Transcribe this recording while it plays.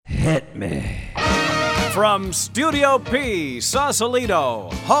Hit me. From Studio P, Sausalito,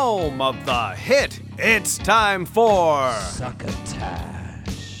 home of the hit, it's time for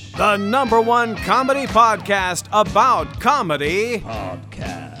Succotash the #1 comedy podcast about comedy.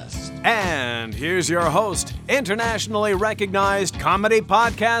 Podcast. And here's your host, internationally recognized comedy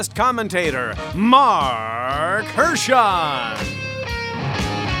podcast commentator, Mark Hershon.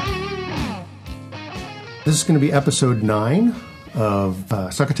 This is going to be episode 9 of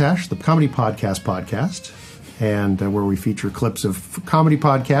Succotash, the comedy podcast, and where we feature clips of comedy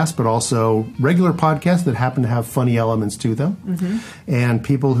podcasts, but also regular podcasts that happen to have funny elements to them, and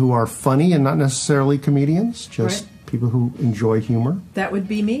people who are funny and not necessarily comedians, just people who enjoy humor. That would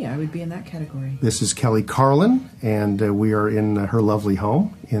be me. I would be in that category. This is Kelly Carlin, and we are in her lovely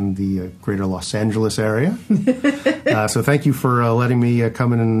home in the greater Los Angeles area. So thank you for letting me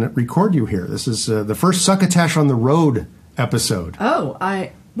come in and record you here. This is the first Succotash on the Road episode. Oh,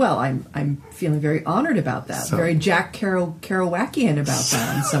 I'm feeling very honored about that. So, very Jack Kerouacian about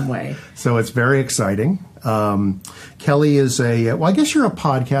that in some way. So it's very exciting. Kelly is I guess you're a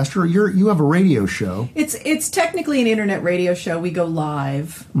podcaster. You have a radio show. It's technically an internet radio show. We go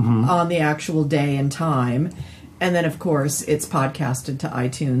live on the actual day and time. And then, of course, it's podcasted to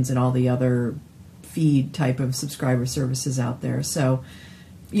iTunes and all the other feed type of subscriber services out there. So,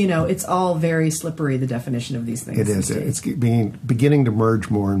 it's all very slippery, the definition of these things. It is. It's beginning to merge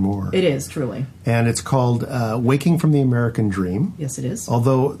more and more. It is, truly. And it's called Waking from the American Dream. Yes, it is.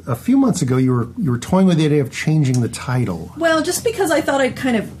 Although a few months ago you were toying with the idea of changing the title. Well, just because I thought I'd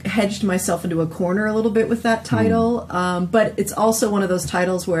kind of hedged myself into a corner a little bit with that title. But it's also one of those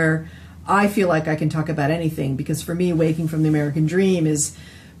titles where I feel like I can talk about anything, because for me, Waking from the American Dream is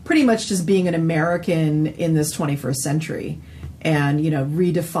pretty much just being an American in this 21st century. And,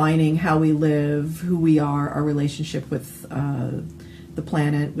 redefining how we live, who we are, our relationship with the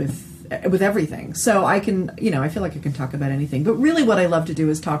planet, with everything. So I can, I feel like I can talk about anything. But really what I love to do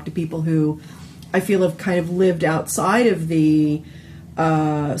is talk to people who I feel have kind of lived outside of the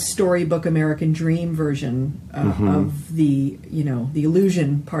storybook American dream version of the, the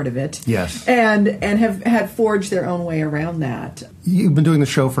illusion part of it. Yes. And have had forged their own way around that. You've been doing the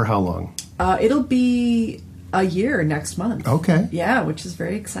show for how long? It'll be a year next month. Okay. Yeah, which is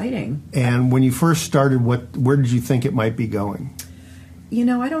very exciting. And when you first started, where did you think it might be going?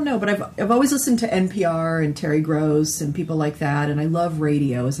 I don't know, but I've always listened to NPR and Terry Gross and people like that, and I love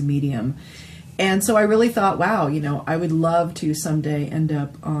radio as a medium. And so I really thought, wow, I would love to someday end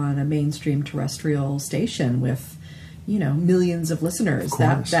up on a mainstream terrestrial station with, millions of listeners.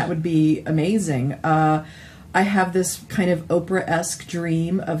 That would be amazing. I have this kind of Oprah-esque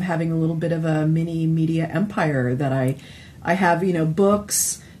dream of having a little bit of a mini media empire that I have,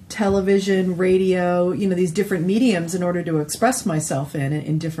 books, television, radio, these different mediums in order to express myself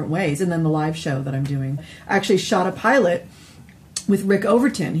in different ways. And then the live show that I'm doing. I actually shot a pilot with Rick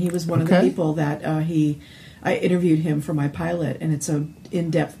Overton. He was one of the people that I interviewed him for my pilot, and it's a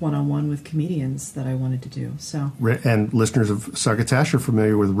in-depth one-on-one with comedians that I wanted to do. So, and listeners of Succotash are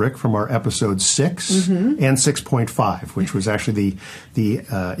familiar with Rick from our episode 6 and 6.5, which was actually the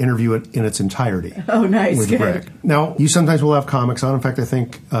interview in its entirety. Oh, nice. With Good. Rick. Now, you sometimes will have comics on. In fact, I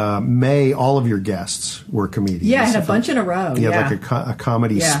think May, all of your guests were comedians. Yeah, I had a bunch in a row. You had like a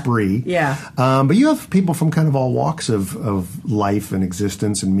comedy spree. Yeah. But you have people from kind of all walks of life and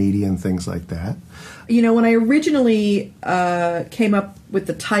existence and media and things like that. When I originally came up with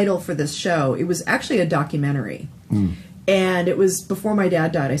the title for this show, it was actually a documentary. And it was before my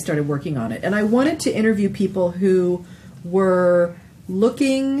dad died, I started working on it. And I wanted to interview people who were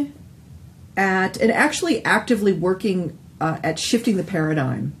looking at and actually actively working at shifting the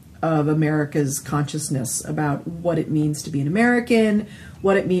paradigm of America's consciousness about what it means to be an American,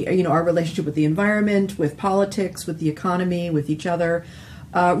 what it means, our relationship with the environment, with politics, with the economy, with each other.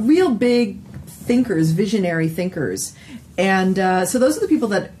 Real big thinkers, visionary thinkers. And so those are the people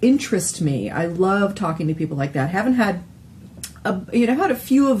that interest me. I love talking to people like that. Haven't had, had a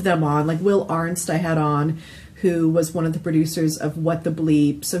few of them on, like Will Arnst I had on, who was one of the producers of What the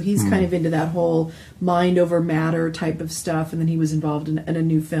Bleep. So he's kind of into that whole mind over matter type of stuff. And then he was involved in a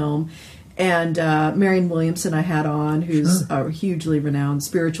new film. And Marianne Williamson I had on, who's a hugely renowned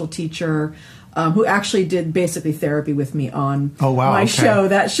spiritual teacher, who actually did basically therapy with me on my show.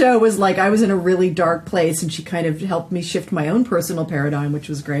 That show was like I was in a really dark place, and she kind of helped me shift my own personal paradigm, which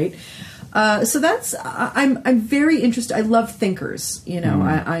was great. So that's I'm very interested. I love thinkers.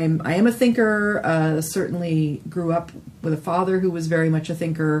 I am a thinker. Certainly grew up with a father who was very much a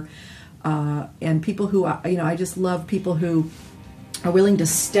thinker, and people who I just love people who are willing to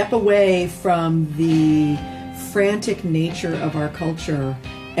step away from the frantic nature of our culture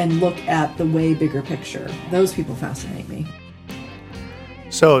and look at the way bigger picture. Those people fascinate me.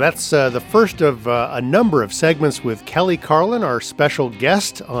 So that's the first of a number of segments with Kelly Carlin, our special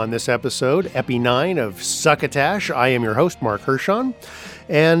guest on this episode, Epi 9 of Succotash. I am your host, Mark Hershon,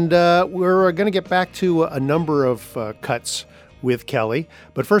 and we're going to get back to a number of cuts with Kelly.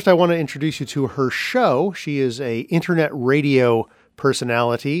 But first, I want to introduce you to her show. She is a internet radio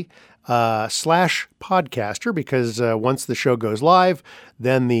personality / podcaster, because once the show goes live,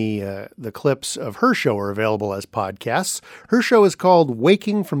 then the clips of her show are available as podcasts. Her show is called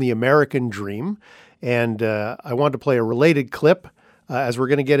Waking from the American Dream, and I wanted to play a related clip as we're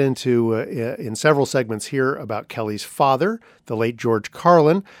going to get into in several segments here about Kelly's father, the late George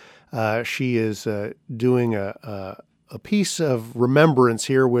Carlin. She is doing a piece of remembrance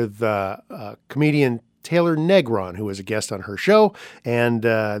here with comedian Taylor Negron, who was a guest on her show. And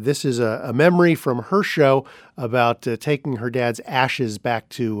this is a memory from her show about taking her dad's ashes back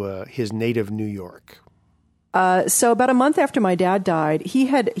to his native New York. So about a month after my dad died, he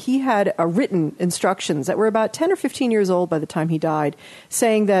had written instructions that were about 10 or 15 years old by the time he died,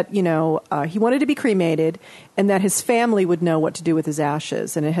 saying that, he wanted to be cremated and that his family would know what to do with his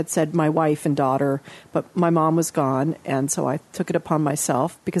ashes. And it had said my wife and daughter, but my mom was gone. And so I took it upon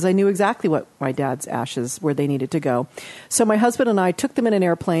myself because I knew exactly what my dad's ashes, where they needed to go. So my husband and I took them in an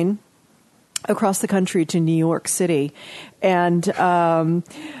airplane across the country to New York City. And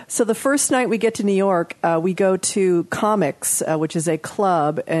so the first night we get to New York, we go to Comics, which is a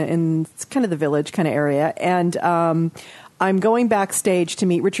club in it's kind of the Village kind of area. And I'm going backstage to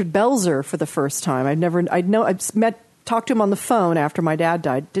meet Richard Belzer for the first time. Talked to him on the phone after my dad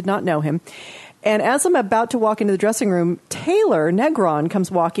died, did not know him. And as I'm about to walk into the dressing room, Taylor Negron comes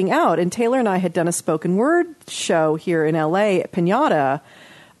walking out. And Taylor and I had done a spoken word show here in LA at Pinata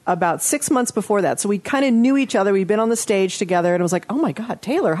about 6 months before that. So we kind of knew each other. We'd been on the stage together, and I was like, oh my God,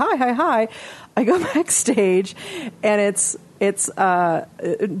 Taylor, hi. I go backstage, and it's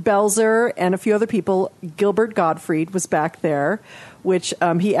Belzer and a few other people. Gilbert Gottfried was back there, which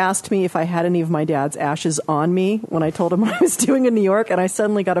he asked me if I had any of my dad's ashes on me when I told him what I was doing in New York, and I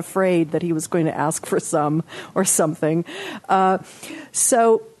suddenly got afraid that he was going to ask for some or something.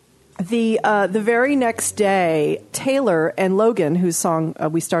 So the very next day, Taylor and Logan, whose song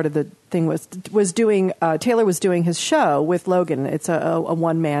we started the thing was doing, Taylor was doing his show with Logan. It's a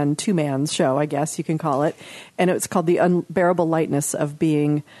one-man, two-man show, I guess you can call it. And it's called The Unbearable Lightness of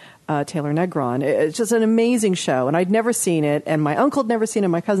Being Taylor Negron. It's just an amazing show. And I'd never seen it. And my uncle had never seen it,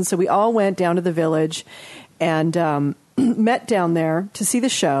 my cousin. So we all went down to the Village and met down there to see the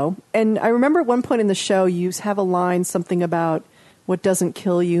show. And I remember at one point in the show, you have a line, something about what doesn't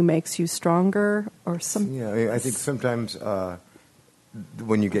kill you makes you stronger, or something. Yeah, I think sometimes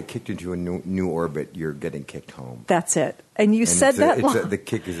when you get kicked into a new orbit, you're getting kicked home. That's it. And you said that line. The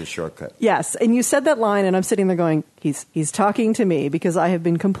kick is a shortcut. Yes, and you said that line, and I'm sitting there going, he's talking to me, because I have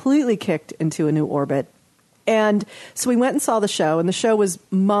been completely kicked into a new orbit. And so we went and saw the show, and the show was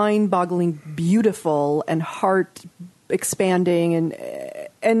mind-boggling beautiful and heart-expanding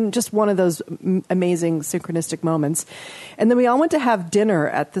and just one of those amazing synchronistic moments. And then we all went to have dinner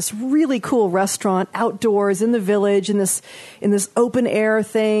at this really cool restaurant outdoors in the Village in this open air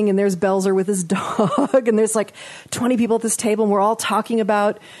thing. And there's Belzer with his dog, and there's like 20 people at this table, and we're all talking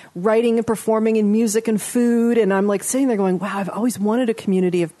about writing and performing and music and food. And I'm like sitting there going, wow, I've always wanted a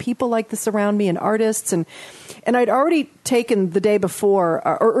community of people like this around me, and artists. And I'd already taken the day before,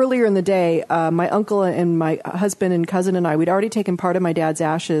 or earlier in the day, my uncle and my husband and cousin and I, we'd already taken part of my dad's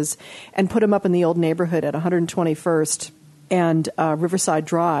ashes and put them up in the old neighborhood at 121st and Riverside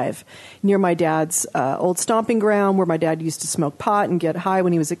Drive, near my dad's old stomping ground, where my dad used to smoke pot and get high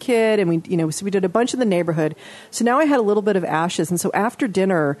when he was a kid. And so we did a bunch in the neighborhood. So now I had a little bit of ashes. And so after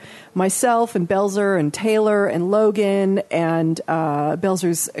dinner, myself and Belzer and Taylor and Logan and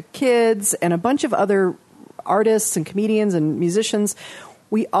Belzer's kids and a bunch of other artists and comedians and musicians,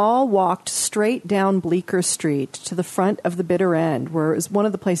 we all walked straight down Bleecker Street to the front of the Bitter End, where it was one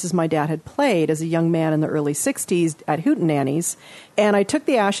of the places my dad had played as a young man in the early 60s at Hootenannies. And I took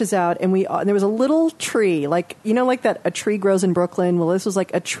the ashes out, and there was a little tree, like that a tree grows in Brooklyn. Well, this was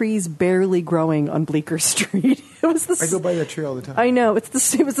like a tree's barely growing on Bleecker Street. I go by that tree all the time. I know. It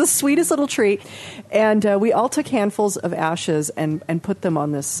was the sweetest little tree. And we all took handfuls of ashes and put them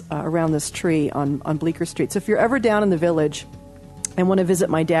on this around this tree on Bleecker Street. So if you're ever down in the Village and want to visit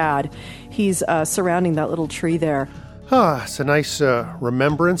my dad, he's surrounding that little tree there. It's a nice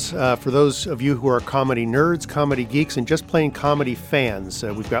remembrance for those of you who are comedy nerds, comedy geeks, and just plain comedy fans.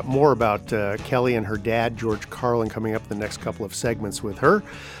 We've got more about Kelly and her dad, George Carlin, coming up in the next couple of segments with her.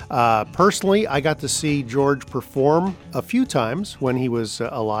 Personally, I got to see George perform a few times when he was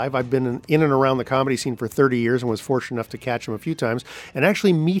alive. I've been in and around the comedy scene for 30 years and was fortunate enough to catch him a few times and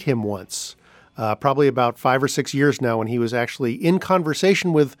actually meet him once. Probably about 5 or 6 years now, when he was actually in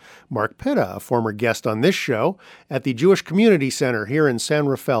conversation with Mark Pitta, a former guest on this show, at the Jewish Community Center here in San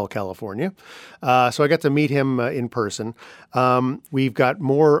Rafael, California. So I got to meet him in person. We've got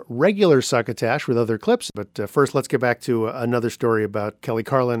more regular Succotash with other clips, but first let's get back to another story about Kelly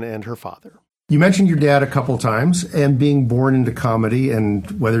Carlin and her father. You mentioned your dad a couple times and being born into comedy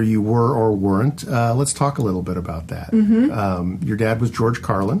and whether you were or weren't. Let's talk a little bit about that. Mm-hmm. Your dad was George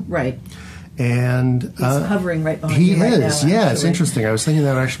Carlin. Right. And he's hovering right behind you right now. He is, yeah. It's interesting. I was thinking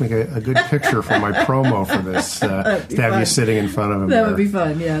that would actually make a good picture for my promo for this, to have you sitting in front of him. That would be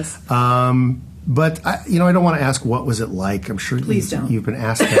fun, yes. But, I don't want to ask what was it like. I'm sure you've been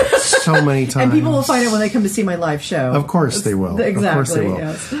asked that so many times. And people will find out when they come to see my live show. Of course they will. Exactly, of course they will.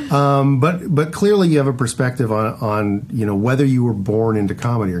 Yes. But clearly you have a perspective on whether you were born into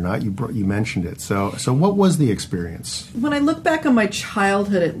comedy or not. You mentioned it. So what was the experience? When I look back on my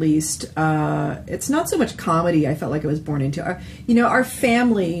childhood, at least, it's not so much comedy I felt like I was born into. Our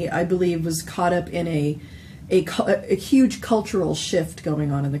family, I believe, was caught up in a huge cultural shift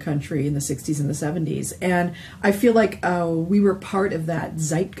going on in the country in the 60s and the 70s. And I feel like we were part of that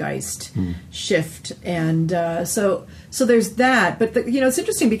zeitgeist shift. And so there's that. But, it's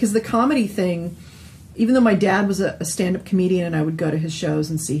interesting because the comedy thing, even though my dad was a stand-up comedian and I would go to his shows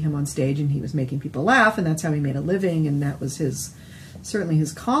and see him on stage and he was making people laugh and that's how he made a living and that was certainly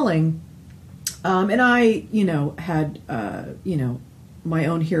his calling. And I, had, my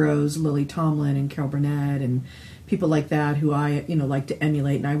own heroes, Lily Tomlin and Carol Burnett and people like that who I, like to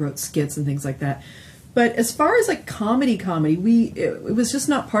emulate, and I wrote skits and things like that. But as far as like comedy, it was just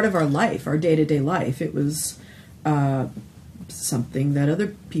not part of our life, our day-to-day life. It was something that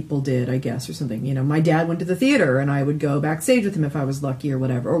other people did, I guess, or something. My dad went to the theater and I would go backstage with him if I was lucky or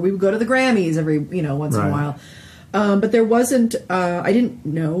whatever. Or we would go to the Grammys every, once in a while. But there wasn't, I didn't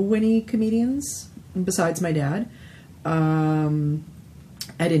know any comedians besides my dad.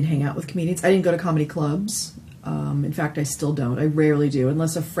 I didn't hang out with comedians. I didn't go to comedy clubs. In fact, I still don't. I rarely do.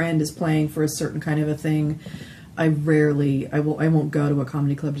 Unless a friend is playing for a certain kind of a thing, I won't go to a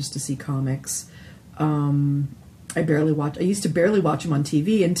comedy club just to see comics. I used to barely watch them on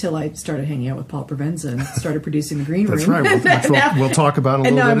TV until I started hanging out with Paul Provenza and started producing The Green Room. That's right, which we'll talk about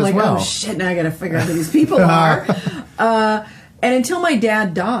in a little bit as well. And now I'm like, oh shit, now I got to figure out who these people are. And until my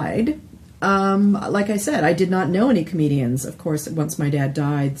dad died, like I said, I did not know any comedians. Of course, once my dad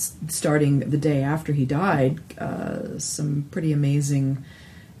died, starting the day after he died, some pretty amazing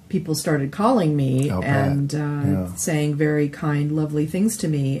people started calling me and saying very kind, lovely things to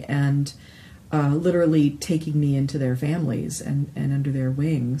me and literally taking me into their families and under their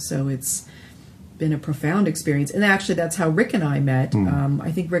wing. So it's been a profound experience. And actually, that's how Rick and I met.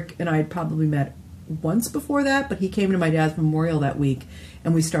 I think Rick and I had probably met once before that, but he came to my dad's memorial that week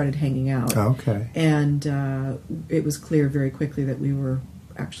and we started hanging out. Okay. And it was clear very quickly that we were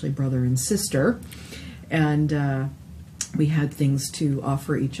actually brother and sister. And we had things to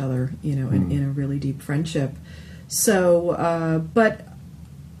offer each other, in a really deep friendship. So,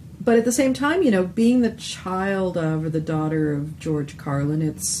 but at the same time, being the child of or the daughter of George Carlin,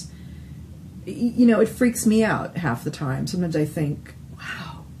 it's, it freaks me out half the time. Sometimes I think,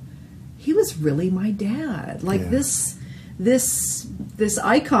 wow, he was really my dad. Like this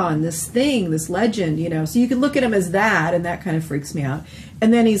icon, this thing, this legend, so you can look at him as that, and that kind of freaks me out.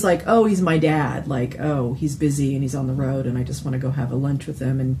 And then he's like, oh, he's my dad. Like, oh, he's busy and he's on the road and I just want to go have a lunch with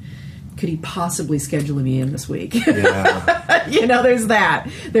him. And could he possibly schedule me in this week? Yeah. There's that.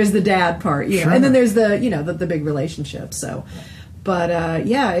 There's the dad part, Sure. And then there's the, the big relationship. So, but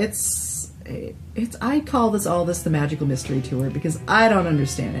it's I call all this the Magical Mystery Tour because I don't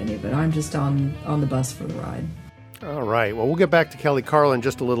understand any of it. I'm just on the bus for the ride. All right. Well, we'll get back to Kelly Carlin in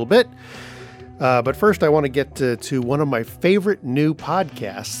just a little bit. But first, I want to get to one of my favorite new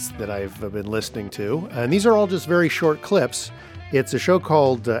podcasts that I've been listening to. And these are all just very short clips. It's a show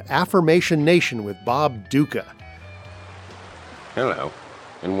called Affirmation Nation with Bob Duca. Hello,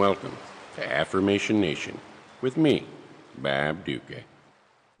 and welcome to Affirmation Nation with me, Bob Duca.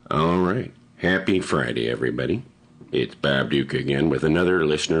 All right. Happy Friday, everybody. It's Bob Duca again with another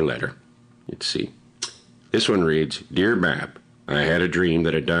listener letter. Let's see. This one reads, Dear Bob, I had a dream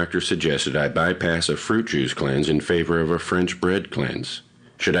that a doctor suggested I bypass a fruit juice cleanse in favor of a French bread cleanse.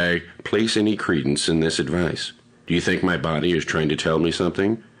 Should I place any credence in this advice? Do Do you think my body is trying to tell me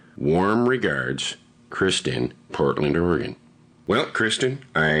something? Warm regards, Kristen, Portland, Oregon. Well, Kristen,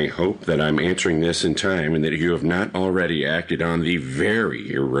 I hope that I'm answering this in time and that you have not already acted on the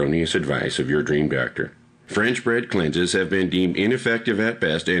very erroneous advice of your dream doctor. French bread cleanses have been deemed ineffective at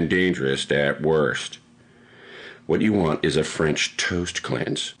best and dangerous at worst. What you want is a French toast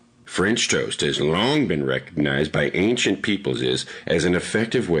cleanse. French toast has long been recognized by ancient peoples as an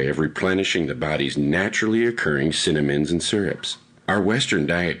effective way of replenishing the body's naturally occurring cinnamons and syrups. Our Western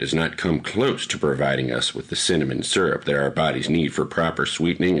diet does not come close to providing us with the cinnamon syrup that our bodies need for proper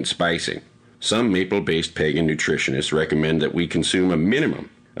sweetening and spicing. Some maple-based pagan nutritionists recommend that we consume a minimum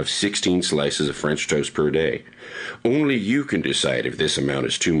of 16 slices of French toast per day. Only you can decide if this amount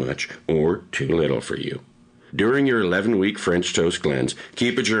is too much or too little for you. During your 11-week French toast cleanse,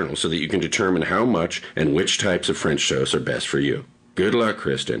 keep a journal so that you can determine how much and which types of French toast are best for you. Good luck,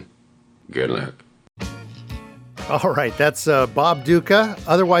 Kristen. Good luck. All right, that's Bob Duca,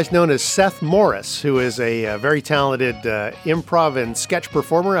 otherwise known as Seth Morris, who is a very talented improv and sketch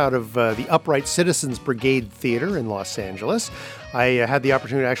performer out of the Upright Citizens Brigade Theater in Los Angeles. I had the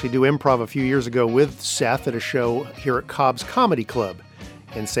opportunity to actually do improv a few years ago with Seth at a show here at Cobb's Comedy Club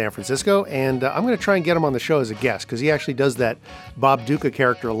in San Francisco, and I'm going to try and get him on the show as a guest because he actually does that Bob Duca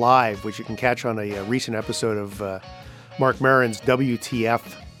character live, which you can catch on a recent episode of Mark Maron's WTF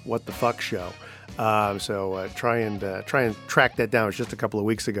What the Fuck show. So try and track that down. It was just a couple of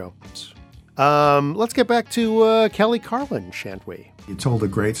weeks ago. Let's get back to Kelly Carlin, shan't we? You told a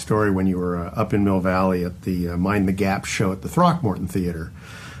great story when you were up in Mill Valley at the Mind the Gap show at the Throckmorton Theater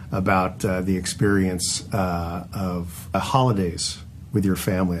about the experience of holidays with your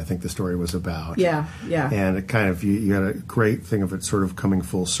family. I think the story was about. Yeah. And it kind of, you had a great thing of it sort of coming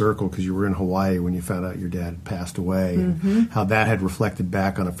full circle because you were in Hawaii when you found out your dad had passed away, and how that had reflected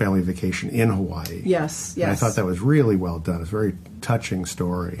back on a family vacation in Hawaii. Yes. And I thought that was really well done. It's a very touching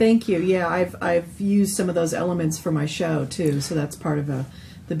story. Thank you. Yeah, I've used some of those elements for my show too, so that's part of the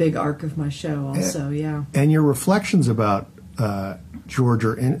big arc of my show also. Yeah. And your reflections about George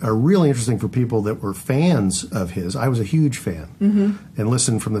are really interesting for people that were fans of his. I was a huge fan and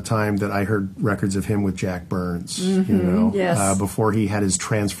listened from the time that I heard records of him with Jack Burns, before he had his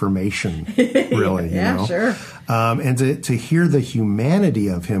transformation, really. Sure. And to hear the humanity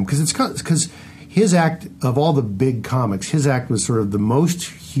of him, because his act, of all the big comics, his act was sort of the most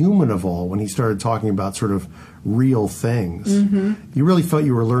human of all when he started talking about sort of real things. You really felt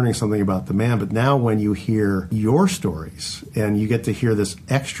you were learning something about the man, but now when you hear your stories and you get to hear this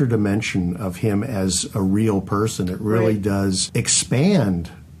extra dimension of him as a real person, it really does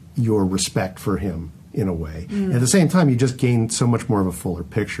expand your respect for him in a way. At the same time, you just gain so much more of a fuller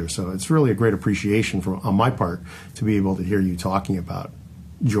picture. So it's really a great appreciation on my part to be able to hear you talking about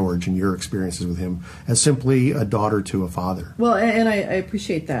George and your experiences with him as simply a daughter to a father. Well, and I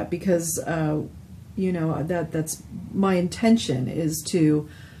appreciate that because that's my intention, is to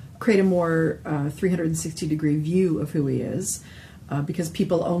create a more 360-degree view of who he is, because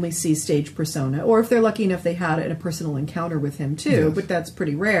people only see stage persona, or if they're lucky enough they had a personal encounter with him too, but that's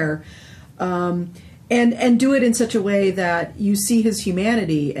pretty rare. And do it in such a way that you see his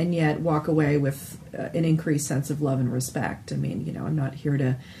humanity and yet walk away with an increased sense of love and respect. I mean, I'm not here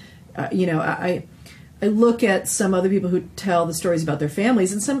to, I look at some other people who tell the stories about their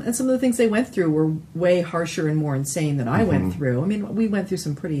families, and some of the things they went through were way harsher and more insane than I went through. I mean, we went through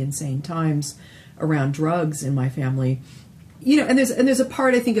some pretty insane times around drugs in my family. And there's a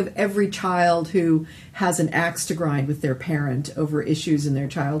part, I think, of every child who has an axe to grind with their parent over issues in their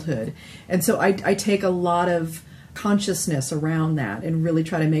childhood. And so I take a lot of consciousness around that and really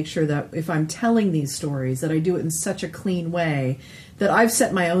try to make sure that if I'm telling these stories, that I do it in such a clean way that I've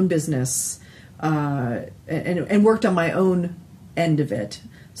set my own business and worked on my own end of it,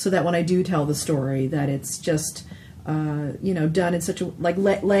 so that when I do tell the story, that it's just done in such a, like,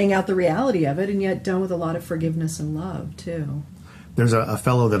 laying out the reality of it, and yet done with a lot of forgiveness and love too. There's a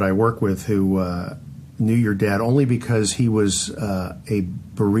fellow that I work with who knew your dad only because he was a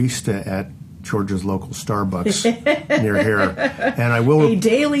barista at George's local Starbucks near here, and I will a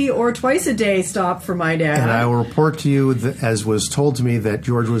daily or twice a day stop for my dad. And I will report to you, as was told to me, that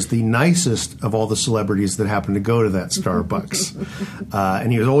George was the nicest of all the celebrities that happened to go to that Starbucks,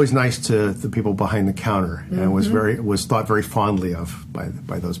 and he was always nice to the people behind the counter, and was thought very fondly of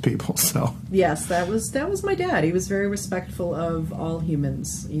by those people. So yes, that was my dad. He was very respectful of all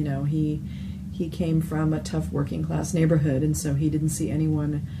humans. He came from a tough working class neighborhood, and so he didn't see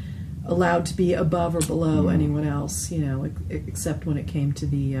anyone allowed to be above or below anyone else, except when it came to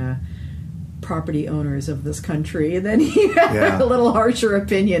the property owners of this country, and then he had a little harsher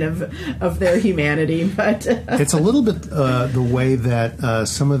opinion of their humanity. But it's a little bit the way that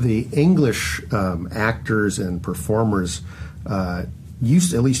some of the English actors and performers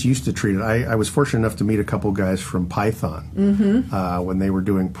used to treat it. I was fortunate enough to meet a couple guys from Python when they were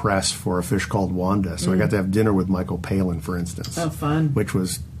doing press for A Fish Called Wanda. So I got to have dinner with Michael Palin, for instance. Oh, fun. Which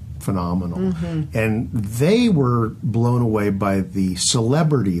was phenomenal. And they were blown away by the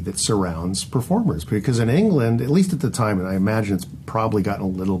celebrity that surrounds performers. Because in England, at least at the time, and I imagine it's probably gotten a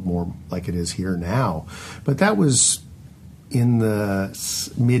little more like it is here now, but that was in the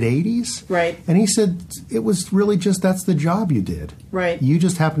mid-'80s. Right. And he said it was really just that's the job you did. Right. You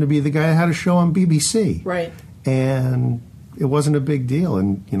just happened to be the guy that had a show on BBC. Right. And it wasn't a big deal.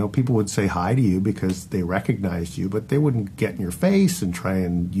 And, people would say hi to you because they recognized you, but they wouldn't get in your face and try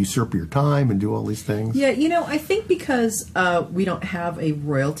and usurp your time and do all these things. Yeah, I think because we don't have a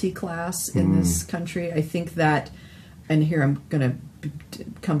royalty class in this country, I think that, and here I'm going to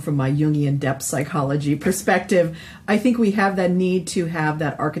come from my Jungian depth psychology perspective, I think we have that need to have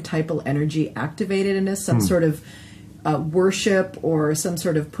that archetypal energy activated in us, some sort of worship or some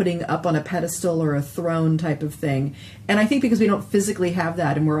sort of putting up on a pedestal or a throne type of thing. And I think because we don't physically have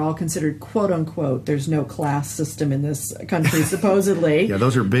that and we're all considered quote unquote, there's no class system in this country supposedly. Yeah,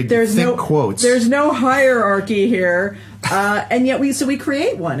 those are big, thick quotes. There's no hierarchy here. And yet we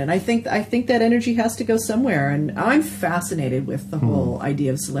create one. And I think that energy has to go somewhere. And I'm fascinated with the whole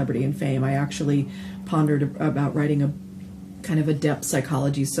idea of celebrity and fame. I actually pondered about writing a kind of a depth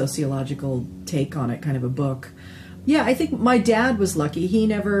psychology, sociological take on it, kind of a book. Yeah, I think my dad was lucky. He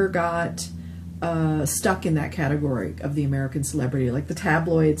never got stuck in that category of the American celebrity. Like the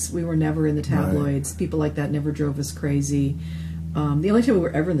tabloids, we were never in the tabloids. Right. People like that never drove us crazy. The only time we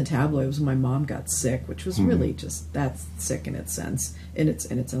were ever in the tabloid was when my mom got sick, which was really just, that's sick in its sense, in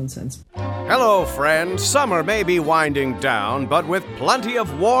its own sense. Hello, friends. Summer may be winding down, but with plenty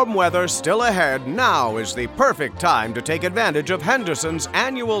of warm weather still ahead, now is the perfect time to take advantage of Henderson's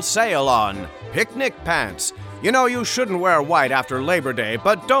annual sale on picnic pants. You shouldn't wear white after Labor Day,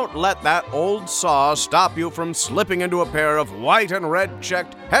 but don't let that old saw stop you from slipping into a pair of white and red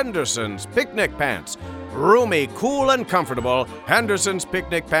checked Henderson's picnic pants. Roomy, cool, and comfortable, Henderson's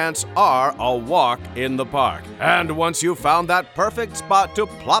picnic pants are a walk in the park. And once you've found that perfect spot to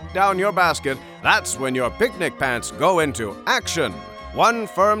plop down your basket, that's when your picnic pants go into action. One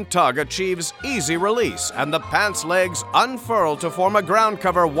firm tug achieves easy release, and the pants legs unfurl to form a ground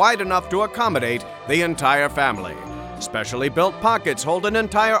cover wide enough to accommodate the entire family. Specially built pockets hold an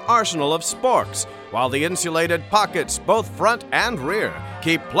entire arsenal of sporks, while the insulated pockets, both front and rear,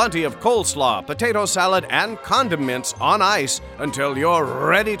 keep plenty of coleslaw, potato salad, and condiments on ice until you're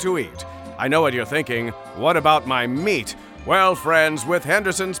ready to eat. I know what you're thinking. What about my meat? Well, friends, with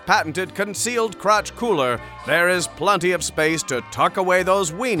Henderson's patented concealed crotch cooler, there is plenty of space to tuck away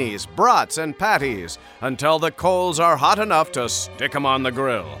those weenies, brats, and patties until the coals are hot enough to stick 'em on the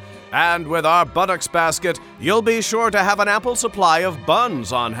grill. And with our buttocks basket, you'll be sure to have an ample supply of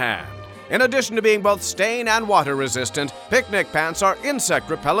buns on hand. In addition to being both stain and water resistant, picnic pants are insect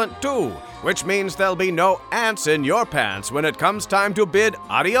repellent too, which means there'll be no ants in your pants when it comes time to bid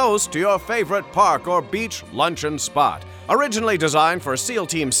adios to your favorite park or beach luncheon spot. Originally designed for SEAL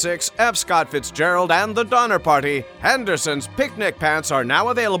Team 6, F. Scott Fitzgerald, and the Donner Party, Henderson's picnic pants are now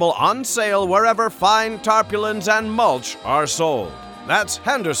available on sale wherever fine tarpaulins and mulch are sold. That's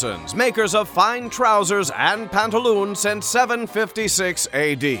Henderson's, makers of fine trousers and pantaloons since 756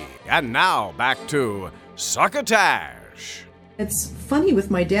 AD. And now, back to Succotash. It's funny with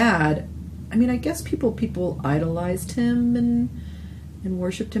my dad. I mean, I guess people idolized him and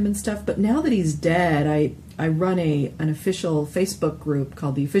worshipped him and stuff. But now that he's dead, I run an official Facebook group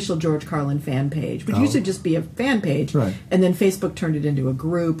called the Official George Carlin Fan Page, which used to just be a fan page. Right. And then Facebook turned it into a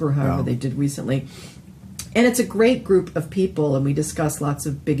group or however they did recently. And it's a great group of people, and we discuss lots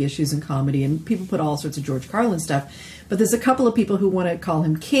of big issues in comedy, and people put all sorts of George Carlin stuff. But there's a couple of people who want to call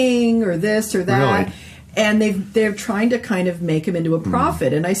him king or this or that. Really? And they're trying to kind of make him into a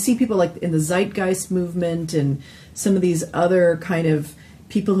prophet. And I see people like in the Zeitgeist movement and some of these other kind of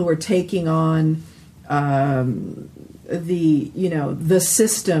people who are taking on the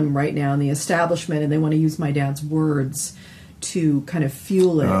system right now and the establishment, and they want to use my dad's words to kind of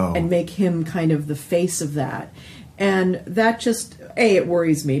fuel it and make him kind of the face of that. And that just, it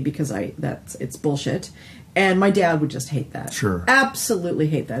worries me because it's bullshit. And my dad would just hate that. Sure. Absolutely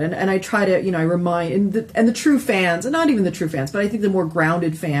hate that. And I try to, I remind, and the true fans, and not even the true fans, but I think the more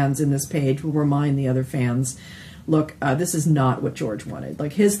grounded fans in this page will remind the other fans, look, this is not what George wanted.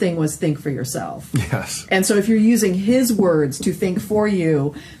 Like, his thing was think for yourself. Yes. And so if you're using his words to think for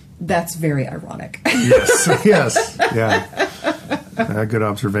you, that's very ironic. Yes, yeah. Good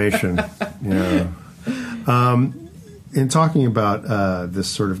observation. Yeah. In talking about this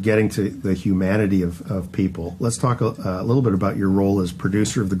sort of getting to the humanity of people, let's talk a little bit about your role as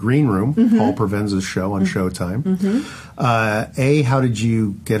producer of The Green Room, Paul Provenza's show on Showtime. A, how did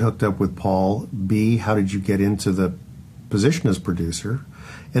you get hooked up with Paul? B, how did you get into the position as producer?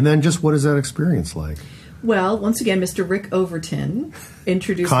 And then just what is that experience like? Well, once again, Mr. Rick Overton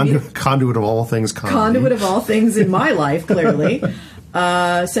introduced me. Conduit of all things comedy. Conduit of all things in my life, clearly.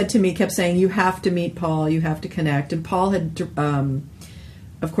 Said to me, kept saying, you have to meet Paul, you have to connect. And Paul had,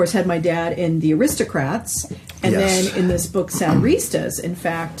 of course, had my dad in The Aristocrats, and then in this book, Satiristas. In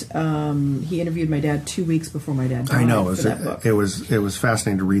fact, he interviewed my dad 2 weeks before my dad died. I know. For that book. It was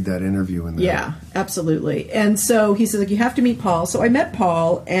fascinating to read that interview. Yeah, absolutely. And so he said, like, you have to meet Paul. So I met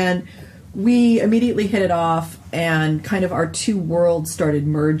Paul, and we immediately hit it off, and kind of our two worlds started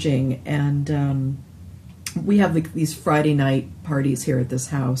merging, and we have these Friday night parties here at this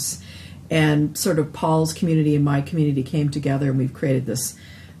house, and sort of Paul's community and my community came together, and we've created this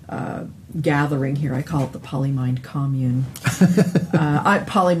gathering here. I call it the Polymind Commune.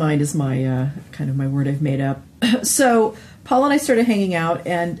 Polymind is my kind of my word I've made up. So Paul and I started hanging out,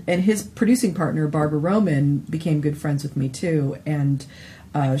 and his producing partner, Barbara Roman, became good friends with me too, and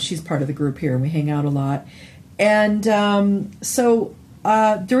she's part of the group here, and we hang out a lot. And so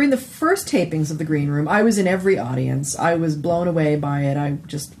during the first tapings of The Green Room, I was in every audience. I was blown away by it.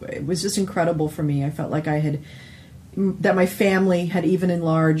 It was just incredible for me. I felt like that my family had even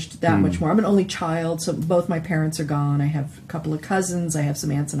enlarged that much more. I'm an only child, so both my parents are gone. I have a couple of cousins. I have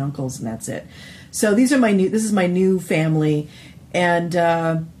some aunts and uncles, and that's it. So this is my new family. And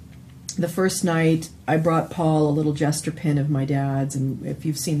the first night, I brought Paul a little jester pin of my dad's, and if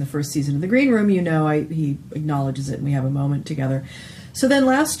you've seen the first season of The Green Room, you know he acknowledges it, and we have a moment together. So then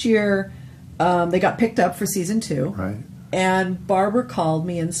last year, they got picked up for season 2, right? And Barbara called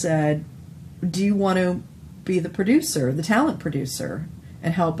me and said, "Do you want to be the producer, the talent producer,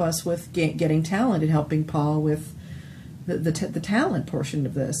 and help us with getting talent and helping Paul with the talent portion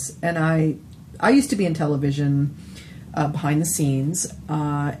of this?" And I used to be in television. Behind the scenes,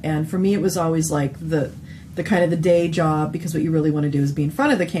 and for me it was always like the kind of the day job, because what you really want to do is be in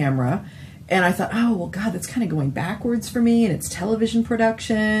front of the camera. And I thought, oh well, God, that's kind of going backwards for me, and it's television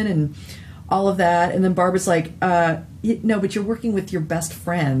production and all of that. And then Barbara's like, no, but you're working with your best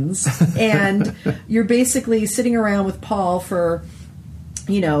friends, and you're basically sitting around with Paul for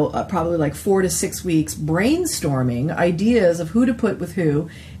probably like 4 to 6 weeks brainstorming ideas of who to put with who.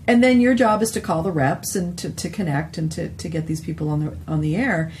 And then your job is to call the reps and to connect and to get these people on the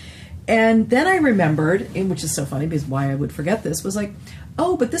air. And then I remembered, which is so funny because why I would forget this, was like,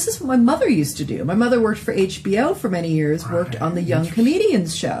 oh, but this is what my mother used to do. My mother worked for HBO for many years, worked on the Young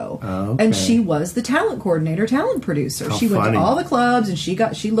Comedians show. Oh, okay. And she was the talent coordinator, talent producer. She went to all the clubs, and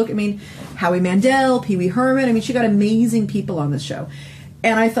Howie Mandel, Pee Wee Herman. She got amazing people on this show.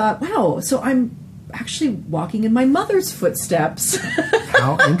 And I thought, wow, so I'm actually walking in my mother's footsteps.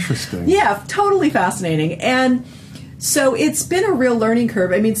 How interesting. Yeah, totally fascinating. And so it's been a real learning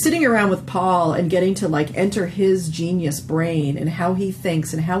curve. Sitting around with Paul and getting to enter his genius brain and how he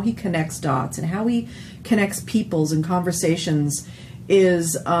thinks and how he connects dots and how he connects peoples and conversations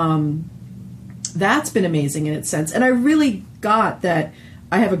is that's been amazing in its sense. And I really got that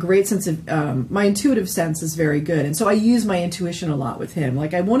I have a great sense of, my intuitive sense is very good. And so I use my intuition a lot with him.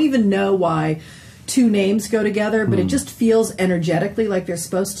 I won't even know why 2 names go together, but it just feels energetically like they're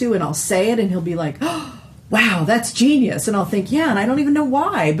supposed to. And I'll say it and he'll be like, oh, wow, that's genius. And I'll think, yeah, and I don't even know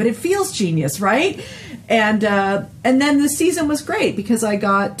why, but it feels genius, right? And then the season was great because I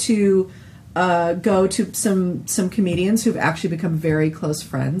got to go to some comedians who've actually become very close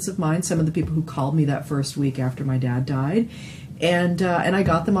friends of mine. Some of the people who called me that first week after my dad died. And I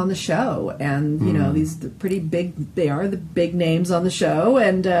got them on the show, and these pretty big. They are the big names on the show,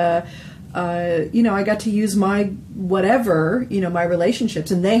 and I got to use my whatever, my relationships,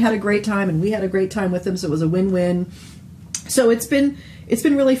 and they had a great time, and we had a great time with them. So it was a win-win. So it's been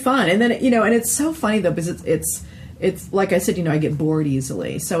really fun, and then and it's so funny though because it's like I said, I get bored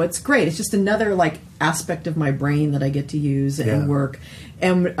easily, so it's great. It's just another aspect of my brain that I get to use and work.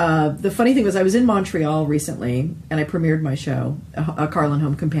 And the funny thing was, I was in Montreal recently, and I premiered my show, A Carlin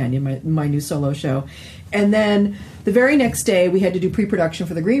Home Companion, my new solo show. And then the very next day, we had to do pre-production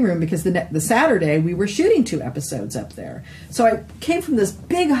for The Green Room because the Saturday, we were shooting 2 episodes up there. So I came from this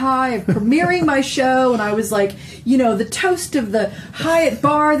big high of premiering my show, and I was the toast of the Hyatt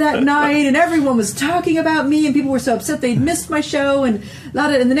bar that night, and everyone was talking about me, and people were so upset they'd missed my show, and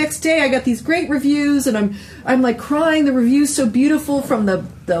the next day I got these great reviews, and I'm crying. The review's so beautiful from the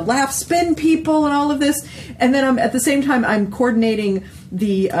laugh spin people and all of this, and then at the same time I'm coordinating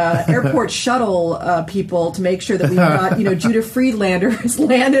the airport shuttle people to make sure that we've got Judah Friedlander has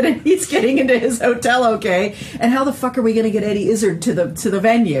landed and he's getting into his hotel okay, and how the fuck are we going to get Eddie Izzard to the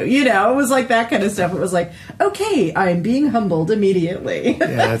venue? It was like that kind of stuff. It was like, okay, I'm being humbled immediately.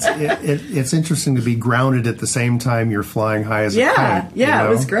 Yeah, it's interesting to be grounded at the same time you're flying high as a kite. Yeah, it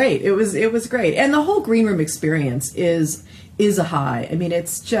was great. It was great, and the whole green room experience is a high. I mean,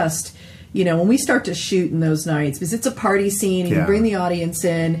 it's just. When we start to shoot in those nights, because it's a party scene, you bring the audience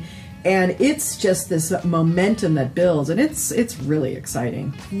in, and it's just this momentum that builds, and it's really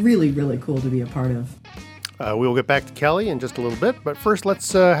exciting. Really, really cool to be a part of. We will get back to Kelly in just a little bit, but first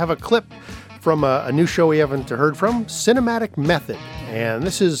let's have a clip from a new show we haven't heard from, Cinematic Method. And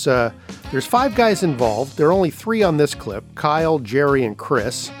this is, there's 5 guys involved. There are only 3 on this clip, Kyle, Jerry, and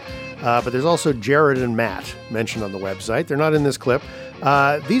Chris. But there's also Jared and Matt mentioned on the website. They're not in this clip.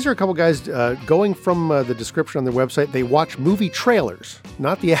 These are a couple guys going from the description on their website. They watch movie trailers,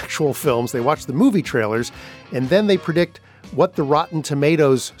 not the actual films. They watch the movie trailers, and then they predict what the Rotten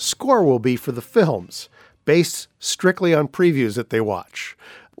Tomatoes score will be for the films, based strictly on previews that they watch.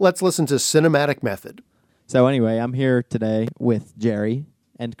 Let's listen to Cinematic Method. So anyway, I'm here today with Jerry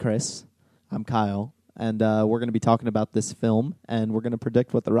and Chris. I'm Kyle. And we're going to be talking about this film, and we're going to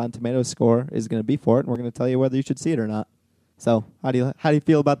predict what the Rotten Tomatoes score is going to be for it, and we're going to tell you whether you should see it or not. So, how do you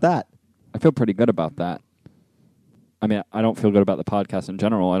feel about that? I feel pretty good about that. I mean, I don't feel good about the podcast in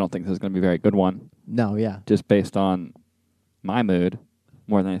general. I don't think this is going to be a very good one. No, yeah. Just based on my mood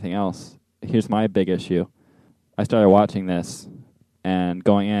more than anything else. Here's my big issue. I started watching this, and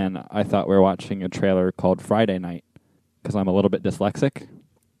going in, I thought we were watching a trailer called Friday Night, because I'm a little bit dyslexic.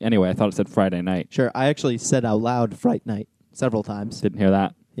 Anyway, I thought it said Friday Night. Sure, I actually said out loud Fright Night several times. Didn't hear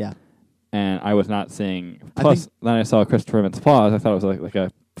that. Yeah. And I was not seeing... Plus, then I saw Christopher Mintz-Plasse. I thought it was like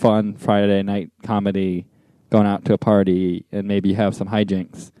a fun Friday night comedy, going out to a party, and maybe have some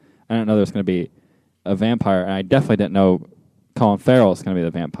hijinks. I didn't know there was going to be a vampire, and I definitely didn't know Colin Farrell was going to be the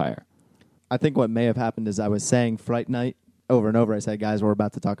vampire. I think what may have happened is I was saying Fright Night over and over. I said, guys, we're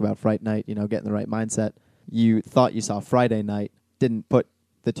about to talk about Fright Night, get in the right mindset. You thought you saw Friday Night, didn't put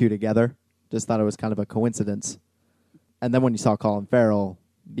the two together, just thought it was kind of a coincidence. And then when you saw Colin Farrell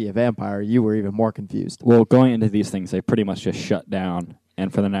be a vampire, you were even more confused. Well, going into these things, they pretty much just shut down,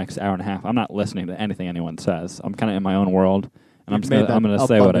 and for the next hour and a half, I'm not listening to anything anyone says. I'm kind of in my own world, and I'm going to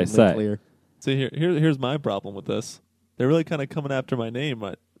say what I say. Clear. See, here's my problem with this. They're really kind of coming after my name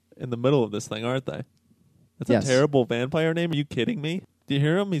right in the middle of this thing, aren't they? That's a terrible vampire name. Are you kidding me? Do you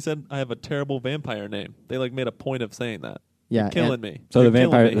hear him? He said, I have a terrible vampire name. They made a point of saying that. Yeah, You're killing me. So the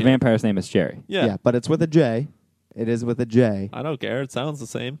vampire's name is Jerry. Yeah, but it's with a J. It is with a J. I don't care. It sounds the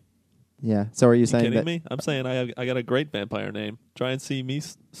same. Yeah. So are you saying kidding that? Me? I'm saying I got a great vampire name. Try and see me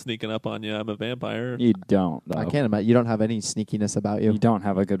sneaking up on you. I'm a vampire. You don't, though. I can't imagine. You don't have any sneakiness about you. You don't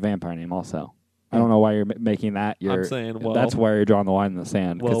have a good vampire name also. I don't know why you're making that. I'm saying, that's where you're drawing the line in the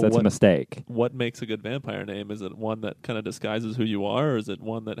sand, because that's a mistake. What makes a good vampire name? Is it one that kind of disguises who you are, or is it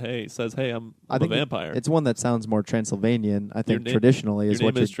one that says, "Hey, I'm a vampire"? It's one that sounds more Transylvanian. I think traditionally is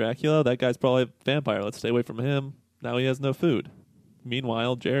your name is Dracula. That guy's probably a vampire. Let's stay away from him. Now he has no food.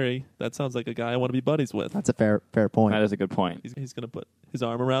 Meanwhile, Jerry, that sounds like a guy I want to be buddies with. That's a fair point. That is a good point. He's going to put his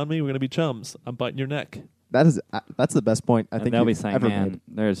arm around me. We're going to be chums. I'm biting your neck. That's the best point I think they'll be you've saying, ever man, made.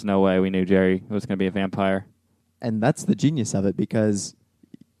 There's no way we knew Jerry was going to be a vampire. And that's the genius of it, because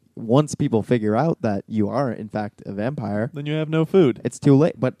once people figure out that you are, in fact, a vampire... Then you have no food. It's too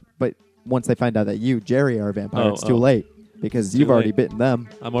late. But once they find out that you, Jerry, are a vampire, it's too late, because you've already bitten them.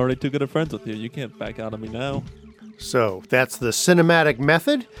 I'm already too good of friends with you. You can't back out on me now. So that's the Cinematic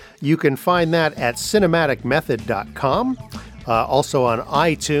Method. You can find that at cinematicmethod.com, also on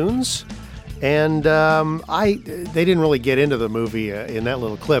iTunes. And they didn't really get into the movie in that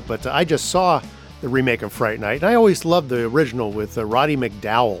little clip, but I just saw the remake of Fright Night. And I always loved the original with Roddy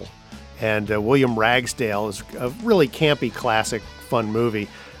McDowall and William Ragsdale. Is a really campy, classic, fun movie.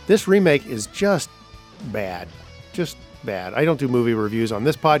 This remake is just bad. Just bad. I don't do movie reviews on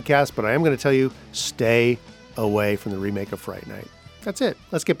this podcast, but I am going to tell you, stay away from the remake of Fright Night. That's it.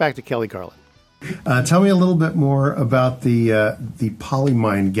 Let's get back to Kelly Carlin. Tell me a little bit more about the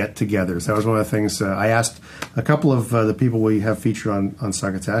Polymind get-togethers. That was one of the things I asked a couple of the people we have featured on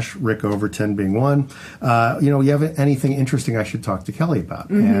Succotash, Rick Overton being one. You have anything interesting I should talk to Kelly about?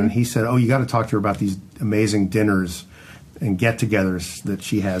 Mm-hmm. And he said, you got to talk to her about these amazing dinners and get-togethers that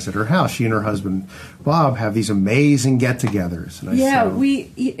she has at her house. She and her husband Bob have these amazing get-togethers. And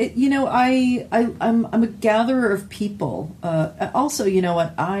I'm a gatherer of people. Also, you know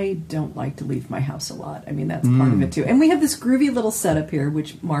what? I don't like to leave my house a lot. I mean, that's part of it too. And we have this groovy little setup here,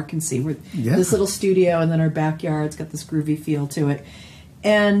 which Mark can see. This little studio, and then our backyard's got this groovy feel to it.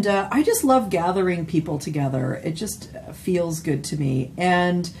 And I just love gathering people together. It just feels good to me.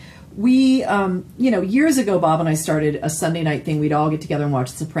 And we, years ago, Bob and I started a Sunday night thing. We'd all get together and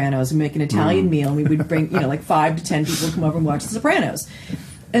watch The Sopranos and make an Italian meal. And we would bring, like 5 to 10 people come over and watch The Sopranos.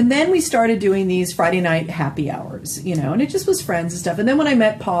 And then we started doing these Friday night happy hours, and it just was friends and stuff. And then when I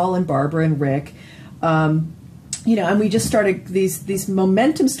met Paul and Barbara and Rick, and we just started, these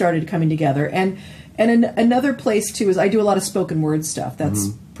momentum started coming together. And another place, too, is I do a lot of spoken word stuff. That's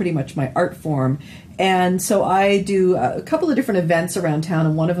pretty much my art form. And so I do a couple of different events around town,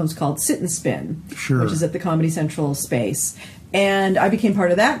 and one of them is called Sit and Spin, which is at the Comedy Central space. And I became part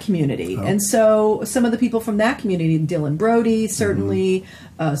of that community. Oh. And so some of the people from that community, Dylan Brody, certainly,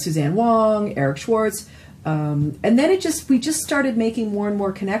 Suzanne Wong, Eric Schwartz, and then we just started making more and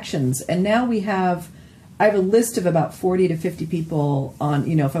more connections. And now I have a list of about 40 to 50 people on,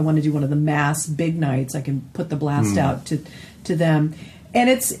 if I want to do one of the mass big nights, I can put the blast out to them. And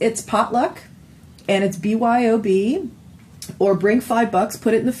it's potluck, and it's BYOB, or bring $5,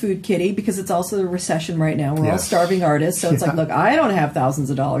 put it in the food kitty, because it's also the recession right now. We're all starving artists, so it's like, look, I don't have thousands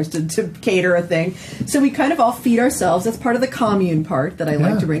of dollars to cater a thing. So we kind of all feed ourselves. That's part of the commune part that I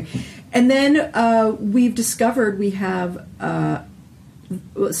like to bring. And then we've discovered we have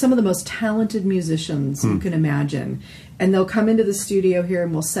some of the most talented musicians you can imagine. And they'll come into the studio here,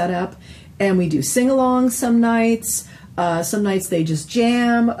 and we'll set up, and we do sing-alongs some nights. Some nights they just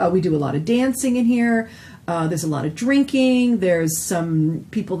jam. We do a lot of dancing in here. There's a lot of drinking. There's some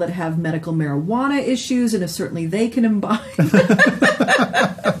people that have medical marijuana issues, and if certainly they can imbibe.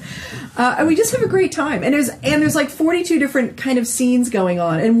 And we just have a great time. And there's like 42 different kind of scenes going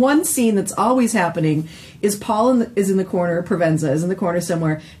on. And one scene that's always happening is Paul is in the corner, Provenza is in the corner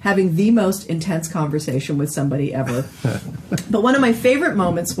somewhere, having the most intense conversation with somebody ever. But one of my favorite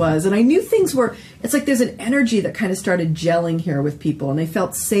moments was, and I knew it's like there's an energy that kind of started gelling here with people, and they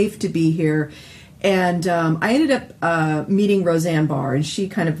felt safe to be here. And I ended up meeting Roseanne Barr, and she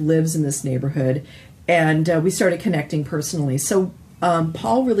kind of lives in this neighborhood, and we started connecting personally. So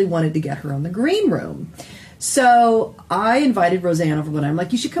Paul really wanted to get her on the green room. So I invited Roseanne over one night. I'm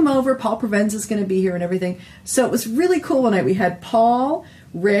like, you should come over. Paul Provenza's going to be here and everything. So it was really cool one night. We had Paul,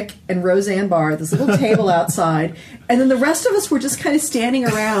 Rick, and Roseanne Barr at this little table outside. And then the rest of us were just kind of standing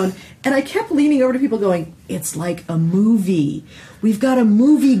around. And I kept leaning over to people going, it's like a movie. We've got a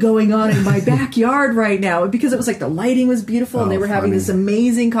movie going on in my backyard right now. Because it was like the lighting was beautiful, and they were having this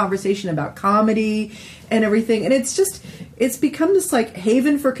amazing conversation about comedy and everything. And it's become this like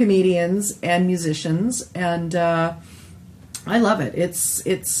haven for comedians and musicians. And I love it.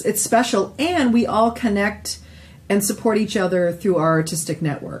 It's special. And we all connect and support each other through our artistic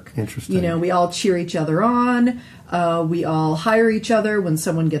network. Interesting. We all cheer each other on. We all hire each other when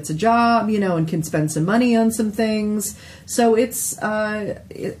someone gets a job, and can spend some money on some things. So it's kind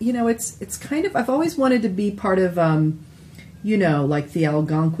of, I've always wanted to be part of, like the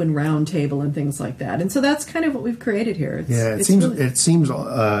Algonquin Round Table and things like that. And so that's kind of what we've created here. It seems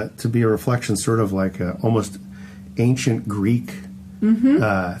to be a reflection, sort of like almost ancient Greek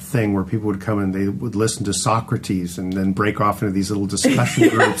thing, where people would come and they would listen to Socrates and then break off into these little discussion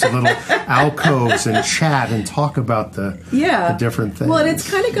groups and little alcoves and chat and talk about the different things. Well, and it's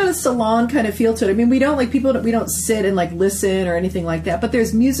kind of got a salon kind of feel to it. I mean, we don't sit and like listen or anything like that, but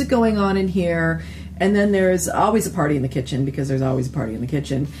there's music going on in here. And then there's always a party in the kitchen, because there's always a party in the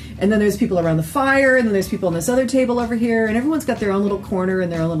kitchen. And then there's people around the fire, and then there's people on this other table over here, and everyone's got their own little corner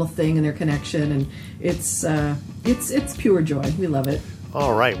and their own little thing and their connection, and it's pure joy. We love it.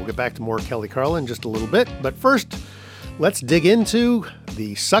 All right, we'll get back to more Kelly Carlin in just a little bit, but first, let's dig into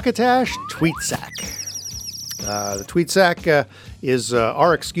the Succotash Tweet Sack. The Tweet Sack is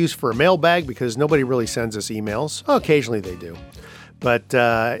our excuse for a mailbag, because nobody really sends us emails. Occasionally they do. But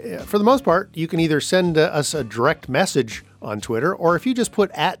for the most part, you can either send us a direct message on Twitter, or if you just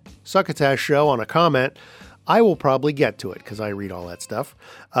put @Succotash Show on a comment, I will probably get to it, because I read all that stuff.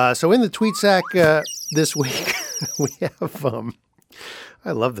 So in the Tweet Sack this week, we have,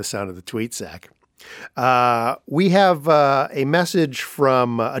 I love the sound of the Tweet Sack. We have a message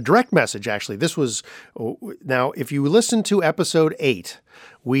from, a direct message, actually. This was, now, if you listen to episode 8,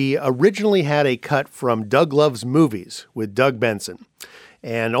 we originally had a cut from Doug Loves Movies with Doug Benson.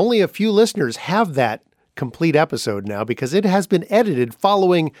 And only a few listeners have that complete episode now, because it has been edited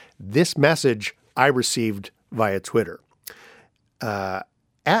following this message I received via Twitter.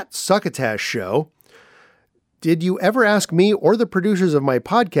 At Succotash Show, did you ever ask me or the producers of my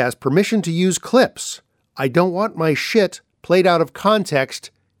podcast permission to use clips? I don't want my shit played out of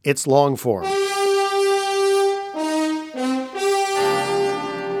context. It's long form.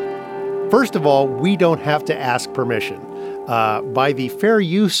 First of all, we don't have to ask permission. By the fair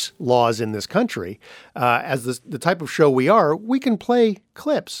use laws in this country, as the type of show we are, we can play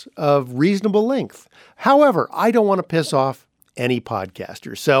clips of reasonable length. However, I don't want to piss off any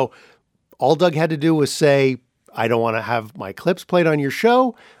podcaster. So all Doug had to do was say, I don't want to have my clips played on your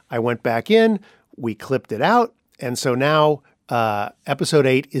show. I went back in, we clipped it out. And so now episode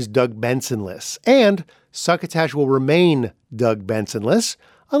 8 is Doug Bensonless. And Succotash will remain Doug Bensonless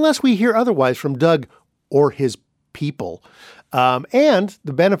unless we hear otherwise from Doug or his people. And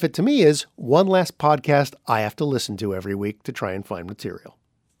the benefit to me is one less podcast I have to listen to every week to try and find material.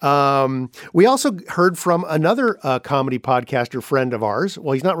 We also heard from another comedy podcaster friend of ours.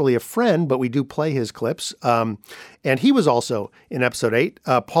 Well, he's not really a friend, but we do play his clips. And he was also in episode 8,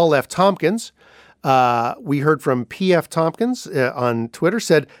 Paul F. Tompkins. We heard from P.F. Tompkins on Twitter,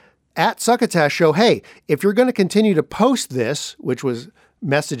 said, at Succotash Show, hey, if you're going to continue to post this, which was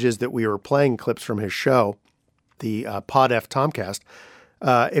messages that we were playing clips from his show, the Pod F. Tomcast,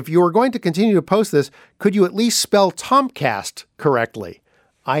 if you were going to continue to post this, could you at least spell Tomcast correctly?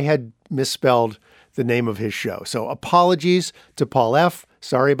 I had misspelled the name of his show. So apologies to Paul F.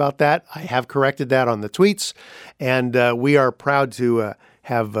 Sorry about that. I have corrected that on the tweets. And we are proud to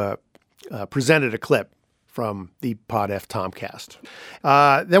have presented a clip from the Pod F Tomcast.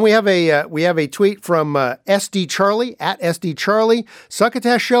 Then we have a tweet from SD Charlie at SD Charlie.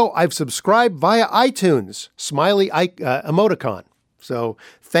 Succotash Show, I've subscribed via iTunes. Smiley emoticon. So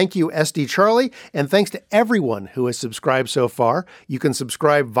thank you, SD Charlie, and thanks to everyone who has subscribed so far. You can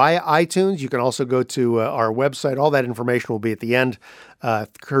subscribe via iTunes. You can also go to our website. All that information will be at the end,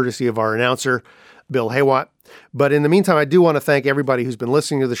 courtesy of our announcer, Bill Haywatt. But in the meantime, I do want to thank everybody who's been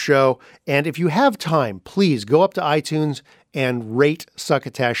listening to the show. And if you have time, please go up to iTunes and rate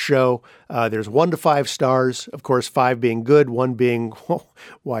Succotash Show. There's 1 to 5 stars, of course, 5 being good, 1 being,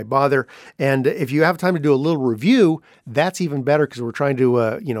 why bother? And if you have time to do a little review, that's even better because we're trying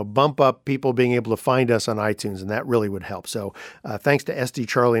to, bump up people being able to find us on iTunes, and that really would help. So thanks to SD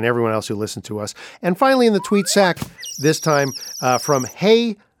Charlie and everyone else who listened to us. And finally, in the tweet sack, this time from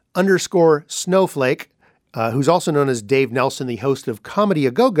Hey_Snowflake, who's also known as Dave Nelson, the host of Comedy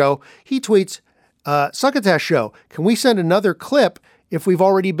A Go-Go, he tweets, Succotash Show, can we send another clip if we've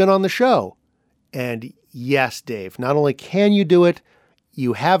already been on the show? And yes, Dave, not only can you do it,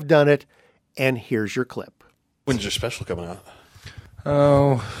 you have done it, and here's your clip. When's your special coming out?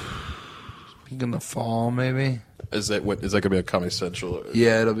 Oh, in the fall, maybe. Is that going to be a Comedy Central?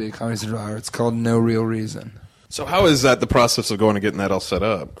 Yeah, it'll be a Comedy Central hour. It's called No Real Reason. So how is that the process of going and getting that all set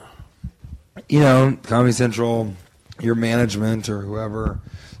up? Comedy Central, your management or whoever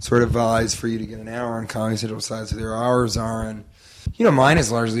sort of vies for you to get an hour on Comedy Central decides who their hours are. And, mine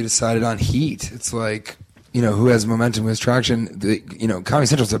is largely decided on heat. It's like, who has momentum, who has traction. Comedy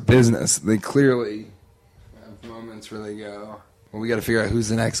Central's a business. They clearly have moments where they go, well, we got to figure out who's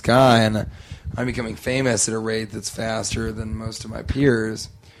the next guy. And I'm becoming famous at a rate that's faster than most of my peers.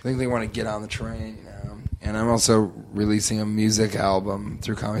 I think they want to get on the train, And I'm also releasing a music album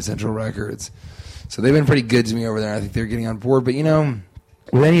through Comedy Central Records. So they've been pretty good to me over there. I think they're getting on board. But,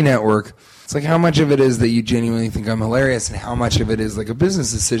 with any network, it's like how much of it is that you genuinely think I'm hilarious and how much of it is like a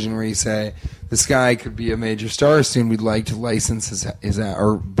business decision where you say, this guy could be a major star soon. We'd like to license his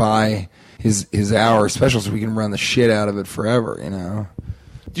or buy his hour special so we can run the shit out of it forever, Do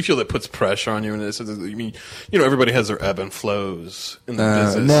you feel that puts pressure on you in this? I mean, everybody has their ebb and flows in the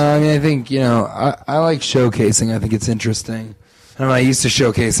business. No, I think, I like showcasing. I think it's interesting. And when I used to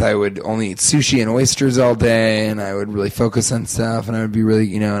showcase, I would only eat sushi and oysters all day, and I would really focus on stuff, and I would be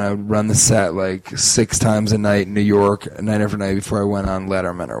really, and I would run the set like 6 times a night in New York, night after night before I went on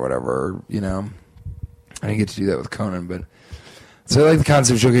Letterman or whatever, I didn't get to do that with Conan, but so I like the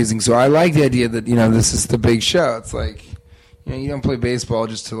concept of showcasing. So I like the idea that, this is the big show. It's like, you don't play baseball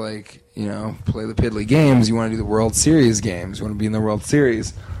just to play the piddly games. You want to do the World Series games. You want to be in the World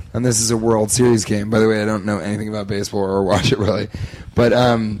Series. And this is a World Series game. By the way, I don't know anything about baseball or watch it really. But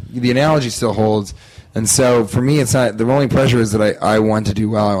the analogy still holds. And so for me, it's not, the only pressure is that I want to do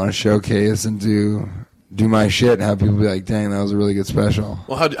well. I want to showcase and do my shit and have people be like, dang, that was a really good special.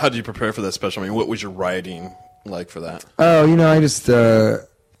 Well, how did you prepare for that special? I mean, what was your writing like for that? Oh, I just... I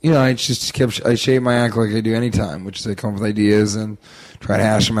shape my act like I do anytime, which is I come up with ideas and try to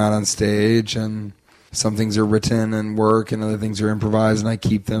hash them out on stage. And some things are written and work, and other things are improvised, and I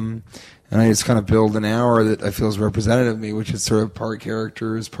keep them. And I just kind of build an hour that I feel is representative of me, which is sort of part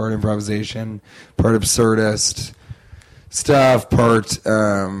characters, part improvisation, part absurdist stuff, part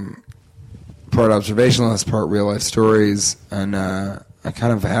observationalist, part real life stories. And I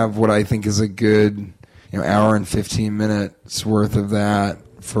kind of have what I think is a good hour and 15 minutes worth of that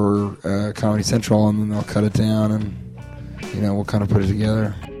for Comedy Central, and then they'll cut it down and we'll kind of put it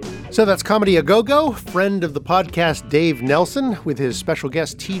together. So that's Comedy A Go-Go, friend of the podcast Dave Nelson, with his special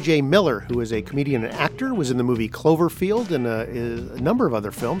guest TJ Miller, who is a comedian and actor, was in the movie Cloverfield and a number of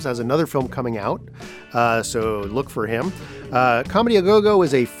other films, has another film coming out, so look for him. Comedy A Go-Go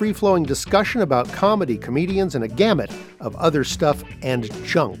is a free-flowing discussion about comedy, comedians, and a gamut of other stuff and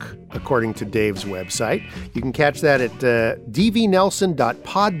junk, according to Dave's website. You can catch that at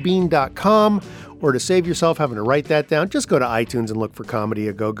dvnelson.podbean.com, or to save yourself having to write that down, just go to iTunes and look for Comedy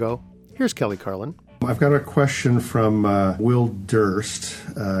A Go-Go. Here's Kelly Carlin. I've got a question from Will Durst,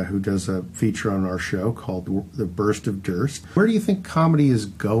 who does a feature on our show called The Burst of Durst. Where do you think comedy is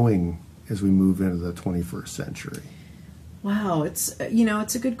going as we move into the 21st century? Wow, it's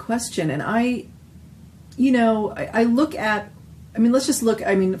a good question. And I look at,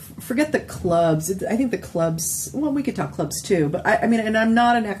 forget the clubs. I think the clubs, well, we could talk clubs too, but and I'm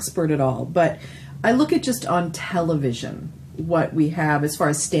not an expert at all, but I look at just on television what we have as far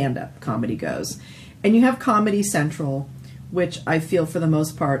as stand-up comedy goes. And you have Comedy Central, which I feel for the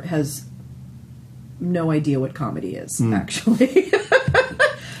most part has no idea what comedy is, actually.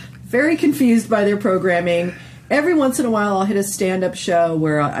 Very confused by their programming. Every once in a while I'll hit a stand-up show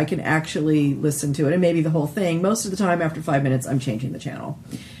where I can actually listen to it, and maybe the whole thing. Most of the time, after 5 minutes, I'm changing the channel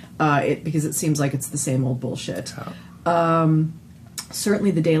because it seems like it's the same old bullshit.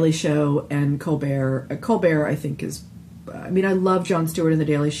 Certainly The Daily Show and Colbert. Colbert, I think, is... I love Jon Stewart and The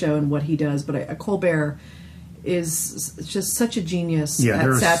Daily Show and what he does, but Colbert is just such a genius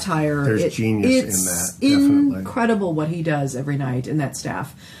at satire. There's genius in that, definitely. Incredible what he does every night in that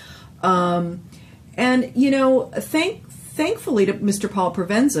staff. Thankfully to Mr. Paul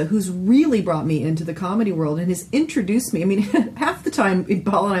Provenza, who's really brought me into the comedy world and has introduced me. Half the time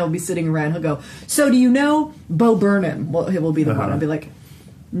Paul and I will be sitting around, he'll go, "So do you know Bo Burnham?" Well, he will be the one. I'll be like,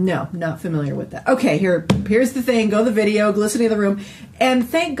 "No, not familiar with that." Okay, here's the thing. Go to the video, go listen to the room. And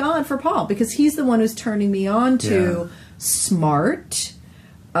thank God for Paul, because he's the one who's turning me on to smart,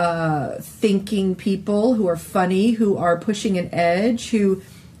 thinking people who are funny, who are pushing an edge, who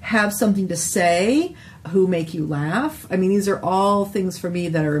have something to say, who make you laugh. These are all things for me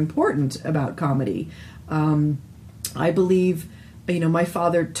that are important about comedy. I believe, my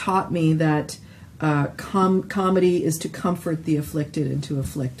father taught me that comedy is to comfort the afflicted and to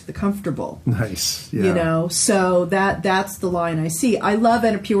afflict the comfortable. Nice. Yeah. So that's the line I see. I love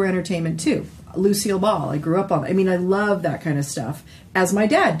pure entertainment too. Lucille Ball, I grew up on. I love that kind of stuff, as my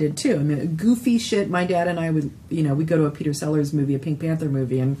dad did too. Goofy shit. My dad and I would, we'd go to a Peter Sellers movie, a Pink Panther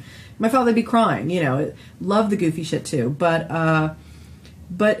movie, and my father would be crying. Love the goofy shit too. But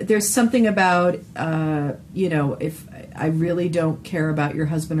there's something about, if I really don't care about your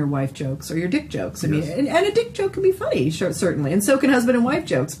husband or wife jokes or your dick jokes. And a dick joke can be funny, sure, certainly, and so can husband and wife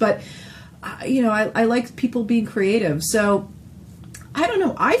jokes. But I like people being creative. So I don't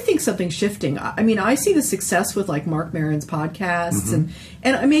know. I think something's shifting. I see the success with like Mark Maron's podcasts, and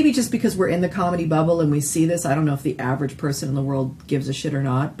maybe just because we're in the comedy bubble and we see this. I don't know if the average person in the world gives a shit or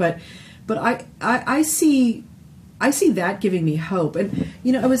not, but I see that giving me hope.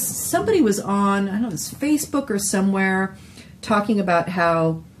 And somebody was on, I don't know, it's Facebook or somewhere, talking about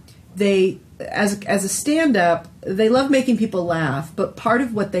how they, as a stand-up, they love making people laugh, but part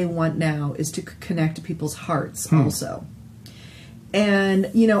of what they want now is to connect to people's hearts also. And,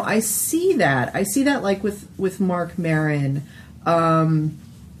 I see that. I see that like with Mark Maron.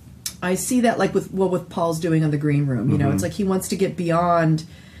 I see that like with Paul's doing on The Green Room. It's like he wants to get beyond...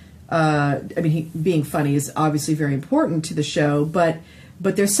 being funny is obviously very important to the show, but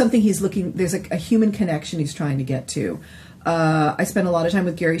there's something there's a human connection he's trying to get to. I spend a lot of time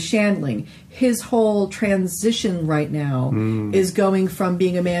with Gary Shandling. His whole transition right now is going from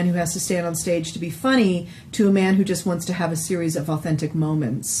being a man who has to stand on stage to be funny to a man who just wants to have a series of authentic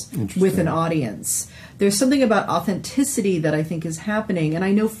moments with an audience. There's something about authenticity that I think is happening, and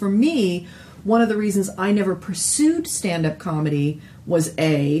I know for me, one of the reasons I never pursued stand-up comedy was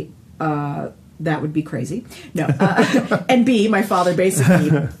that would be crazy. No. And B, my father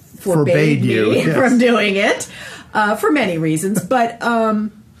basically forbade me from doing it for many reasons. But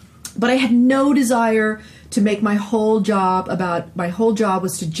I had no desire to make my whole job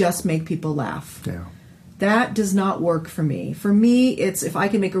was to just make people laugh. Yeah. That does not work for me. For me, it's if I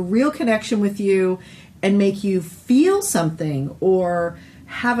can make a real connection with you and make you feel something or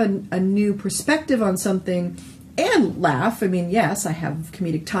have a new perspective on something and laugh. I mean, yes, I have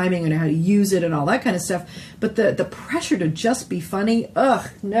comedic timing, I know how to use it and all that kind of stuff, but the pressure to just be funny,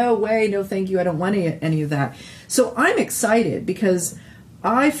 no way, no thank you, I don't want any of that. So I'm excited because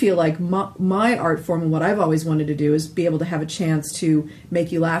I feel like my art form and what I've always wanted to do is be able to have a chance to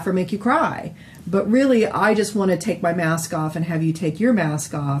make you laugh or make you cry. But really, I just want to take my mask off and have you take your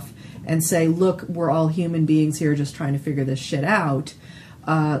mask off and say, look, we're all human beings here just trying to figure this shit out.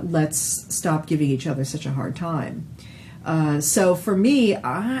 Let's stop giving each other such a hard time. So for me,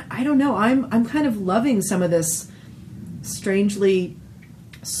 I don't know. I'm kind of loving some of this strangely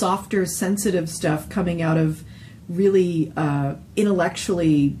softer, sensitive stuff coming out of really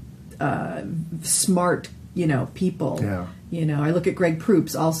intellectually smart, people. Yeah. I look at Greg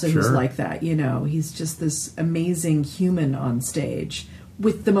Proops also, who's like that. He's just this amazing human on stage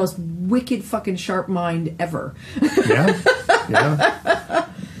with the most wicked fucking sharp mind ever. Yeah.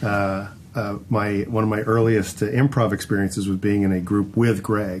 One of my earliest improv experiences was being in a group with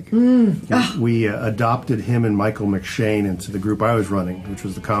Greg. We adopted him and Michael McShane into the group I was running, which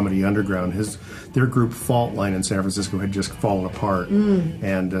was the Comedy Underground. Their group Fault Line in San Francisco had just fallen apart,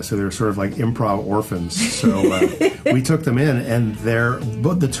 and so they were sort of like improv orphans. So we took them in, and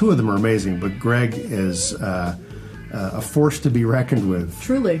the two of them are amazing, but Greg is a force to be reckoned with.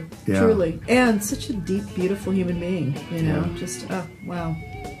 Truly, and such a deep, beautiful human being. Just wow.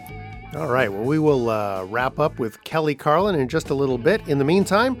 All right, well, we will wrap up with Kelly Carlin in just a little bit. In the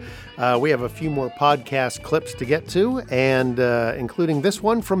meantime, we have a few more podcast clips to get to, and including this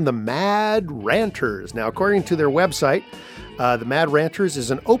one from the Mad Ranters. Now, according to their website, the Mad Ranters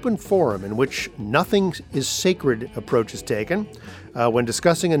is an open forum in which nothing is sacred approach is taken when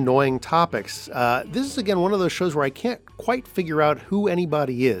discussing annoying topics. This is, again, one of those shows where I can't quite figure out who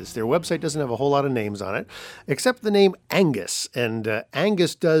anybody is. Their website doesn't have a whole lot of names on it, except the name Angus. And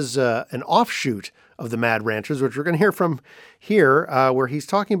Angus does an offshoot of the Mad Ranters, which we're going to hear from here, where he's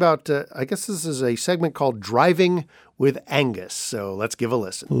talking about, I guess this is a segment called Driving with Angus. So let's give a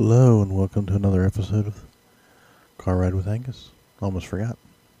listen. Hello, and welcome to another episode of Car Ride with Angus. Almost forgot.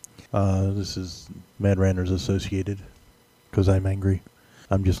 This is Mad Ranters Associated, because I'm angry.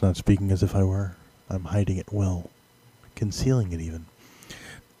 I'm just not speaking as if I were. I'm hiding it well. Concealing it even.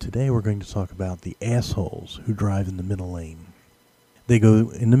 Today we're going to talk about the assholes who drive in the middle lane. They go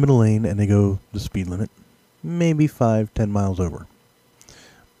in the middle lane and they go the speed limit, maybe 5-10 miles over.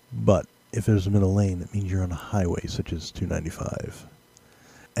 But if there's a middle lane, it means you're on a highway such as 295.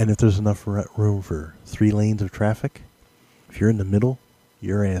 And if there's enough room for 3 lanes of traffic, if you're in the middle,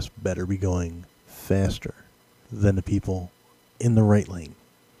 your ass better be going faster than the people in the right lane.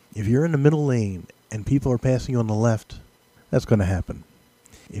 If you're in the middle lane and people are passing you on the left, that's going to happen.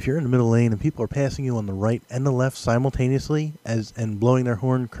 If you're in the middle lane and people are passing you on the right and the left simultaneously and blowing their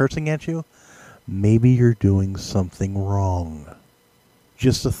horn, cursing at you, maybe you're doing something wrong.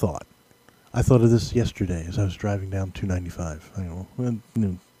 Just a thought. I thought of this yesterday as I was driving down 295. I don't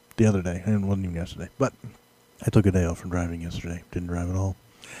know, the other day. It wasn't even yesterday. But I took a day off from driving yesterday. Didn't drive at all.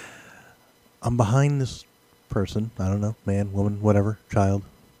 I'm behind this person. I don't know, man, woman, whatever, child.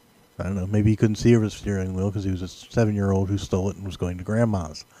 I don't know. Maybe he couldn't see over the steering wheel because he was a 7-year-old who stole it and was going to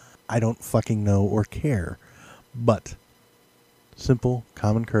grandma's. I don't fucking know or care. But simple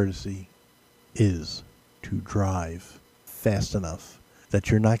common courtesy is to drive fast enough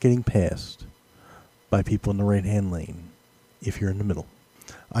that you're not getting passed by people in the right-hand lane if you're in the middle.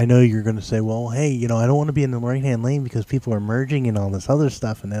 I know you're going to say, well, hey, I don't want to be in the right-hand lane because people are merging and all this other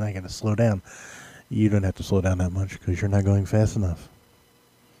stuff, and then I got to slow down. You don't have to slow down that much because you're not going fast enough.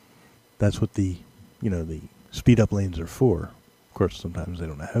 That's what the speed-up lanes are for. Of course, sometimes they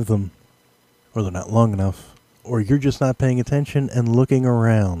don't have them, or they're not long enough, or you're just not paying attention and looking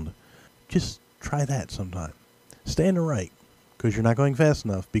around. Just try that sometime. Stay in the right, because you're not going fast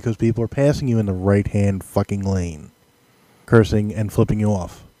enough, because people are passing you in the right-hand fucking lane, cursing and flipping you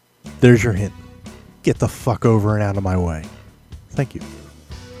off. There's your hint. Get the fuck over and out of my way. Thank you.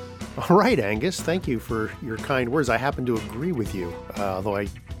 All right, Angus, thank you for your kind words. I happen to agree with you, although I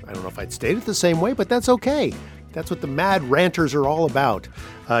don't know if I'd state it the same way, but that's okay. That's what the Mad Ranters are all about.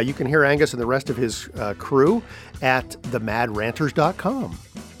 You can hear Angus and the rest of his crew at themadranters.com.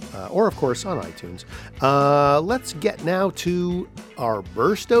 Or, of course, on iTunes. Let's get now to our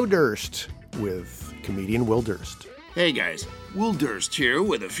Burst O' Durst with comedian Will Durst. Hey, guys. Will Durst here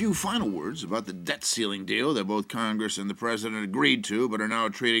with a few final words about the debt ceiling deal that both Congress and the President agreed to but are now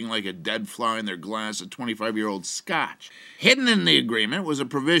treating like a dead fly in their glass of 25-year-old scotch. Hidden in the agreement was a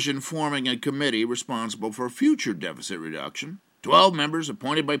provision forming a committee responsible for future deficit reduction, 12 members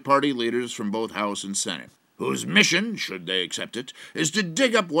appointed by party leaders from both House and Senate, whose mission, should they accept it, is to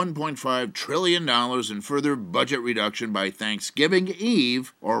dig up $1.5 trillion in further budget reduction by Thanksgiving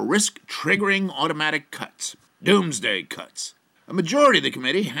Eve or risk triggering automatic cuts, doomsday cuts. A majority of the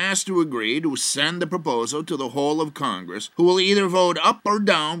committee has to agree to send the proposal to the whole of Congress, who will either vote up or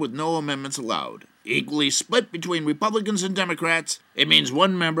down with no amendments allowed. Equally split between Republicans and Democrats, it means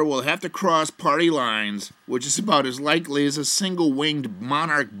one member will have to cross party lines, which is about as likely as a single-winged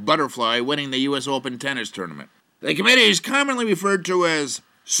monarch butterfly winning the U.S. Open tennis tournament. The committee is commonly referred to as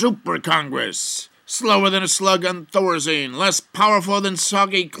Super Congress. Slower than a slug on Thorazine, less powerful than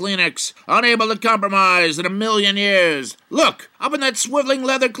soggy Kleenex, unable to compromise in a million years. Look, up in that swiveling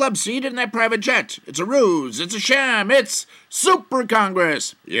leather club seat in that private jet. It's a ruse, it's a sham, it's Super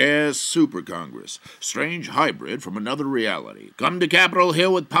Congress. Yes, Super Congress. Strange hybrid from another reality. Come to Capitol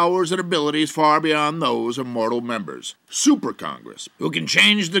Hill with powers and abilities far beyond those of mortal members. Super Congress, who can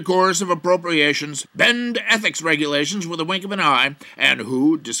change the course of appropriations, bend ethics regulations with a wink of an eye, and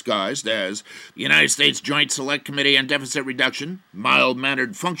who, disguised as United States Joint Select Committee on Deficit Reduction,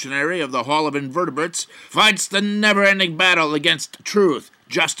 mild-mannered functionary of the Hall of Invertebrates, fights the never-ending battle against truth,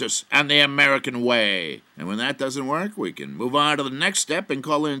 justice, and the American way. And when that doesn't work, we can move on to the next step and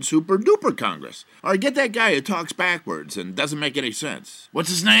call in Super Duper Congress. Or get that guy who talks backwards and doesn't make any sense. What's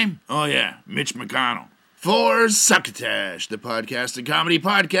his name? Oh yeah, Mitch McConnell. For Succotash, the podcast and comedy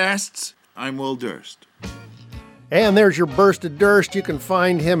podcasts, I'm Will Durst. And there's your burst of Durst. You can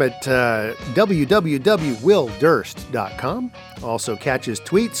find him at www.willdurst.com. Also catch his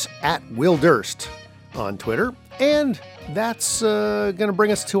tweets at Will Durst on Twitter. And that's going to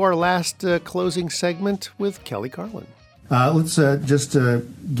bring us to our last closing segment with Kelly Carlin. Let's just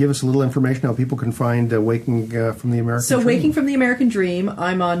give us a little information how people can find Waking from the American Dream. So Waking from the American Dream,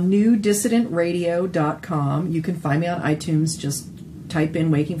 I'm on newdissidentradio.com. You can find me on iTunes. Just type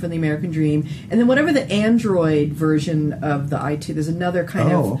in Waking from the American Dream. And then whatever the Android version of the iTunes, there's another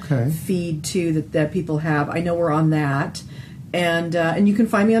kind of feed too that people have. I know we're on that. And you can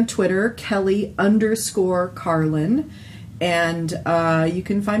find me on Twitter, Kelly_Carlin. And you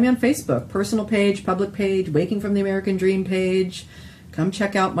can find me on Facebook, personal page, public page, Waking from the American Dream page. Come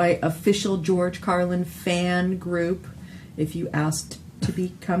check out my official George Carlin fan group. If you asked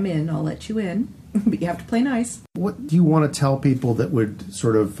to come in, I'll let you in. But you have to play nice. What do you want to tell people that would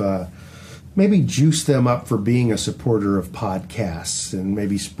sort of maybe juice them up for being a supporter of podcasts and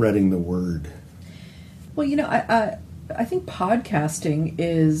maybe spreading the word? Well, I think podcasting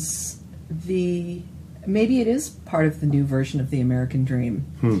is maybe it is part of the new version of the American Dream.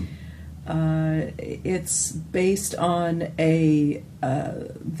 It's based on the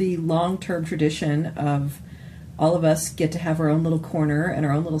long-term tradition of all of us get to have our own little corner and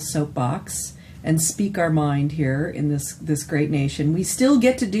our own little soapbox and speak our mind here in this great nation. We still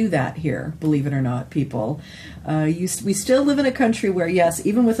get to do that here, believe it or not, people. We still live in a country where, yes,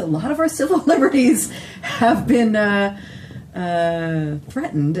 even with a lot of our civil liberties have been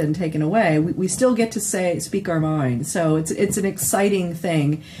threatened and taken away, we still get to speak our mind. So it's an exciting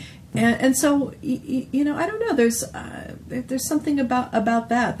thing, and so I don't know. There's something about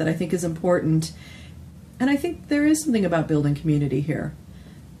that I think is important, and I think there is something about building community here,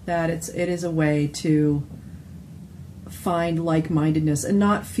 that it is a way to find like-mindedness and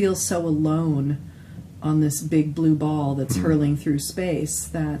not feel so alone on this big blue ball that's hurling through space.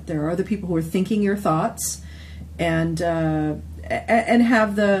 That there are other people who are thinking your thoughts. And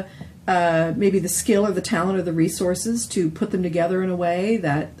have the maybe the skill or the talent or the resources to put them together in a way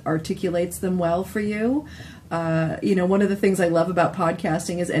that articulates them well for you. One of the things I love about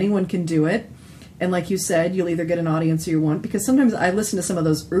podcasting is anyone can do it. And like you said, you'll either get an audience or you won't. Because sometimes I listen to some of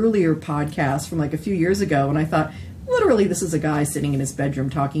those earlier podcasts from like a few years ago, and I thought, literally, this is a guy sitting in his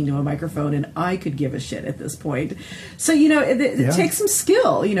bedroom talking to a microphone, and I could give a shit at this point. So, it takes some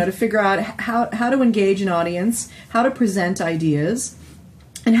skill, to figure out how to engage an audience, how to present ideas,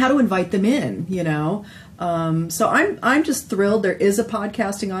 and how to invite them in, So I'm just thrilled there is a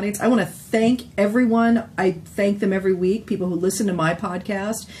podcasting audience. I want to thank everyone. I thank them every week, people who listen to my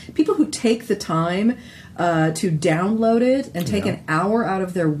podcast, people who take the time to download it and take an hour out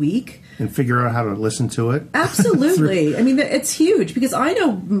of their week. And figure out how to listen to it. Absolutely. I mean, it's huge because I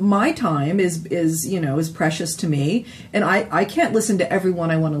know my time is precious to me, and I can't listen to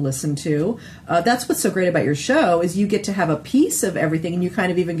everyone I want to listen to. That's what's so great about your show is you get to have a piece of everything, and you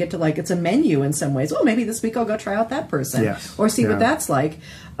kind of even get to it's a menu in some ways. Oh, maybe this week I'll go try out that person or see what that's like.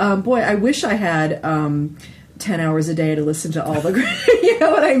 Boy, I wish I had 10 hours a day to listen to all the you know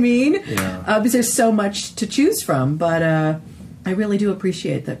what I mean? Because there's so much to choose from, but I really do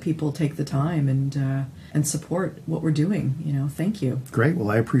appreciate that people take the time, and and support what we're doing. Thank you. Great.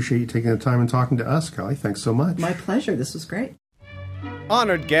 Well, I appreciate you taking the time and talking to us, Kelly. Thanks so much. My pleasure. This was great.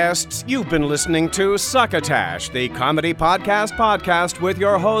 Honored guests, you've been listening to Succotash, the comedy podcast with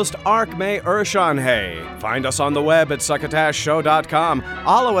your host, Arkmay Urshanhay. Find us on the web at succotashshow.com.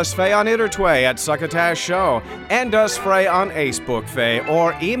 Follow us, Faye, on Intertway at Succotash Show. And us, Frey, on Facebook, Faye,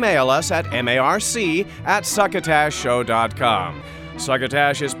 or email us at marc@succotashshow.com.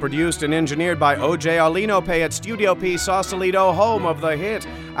 Succotash is produced and engineered by O.J. Alinope at Studio P Sausalito, home of the hit.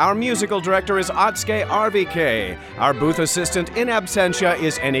 Our musical director is Otsuke RVK. Our booth assistant in absentia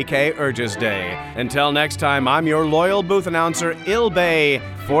is N.E.K. Urgesday. Until next time, I'm your loyal booth announcer, Ilbay.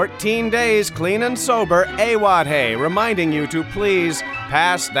 14 days clean and sober, Awadhe, reminding you to please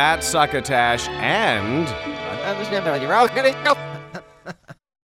pass that succotash and...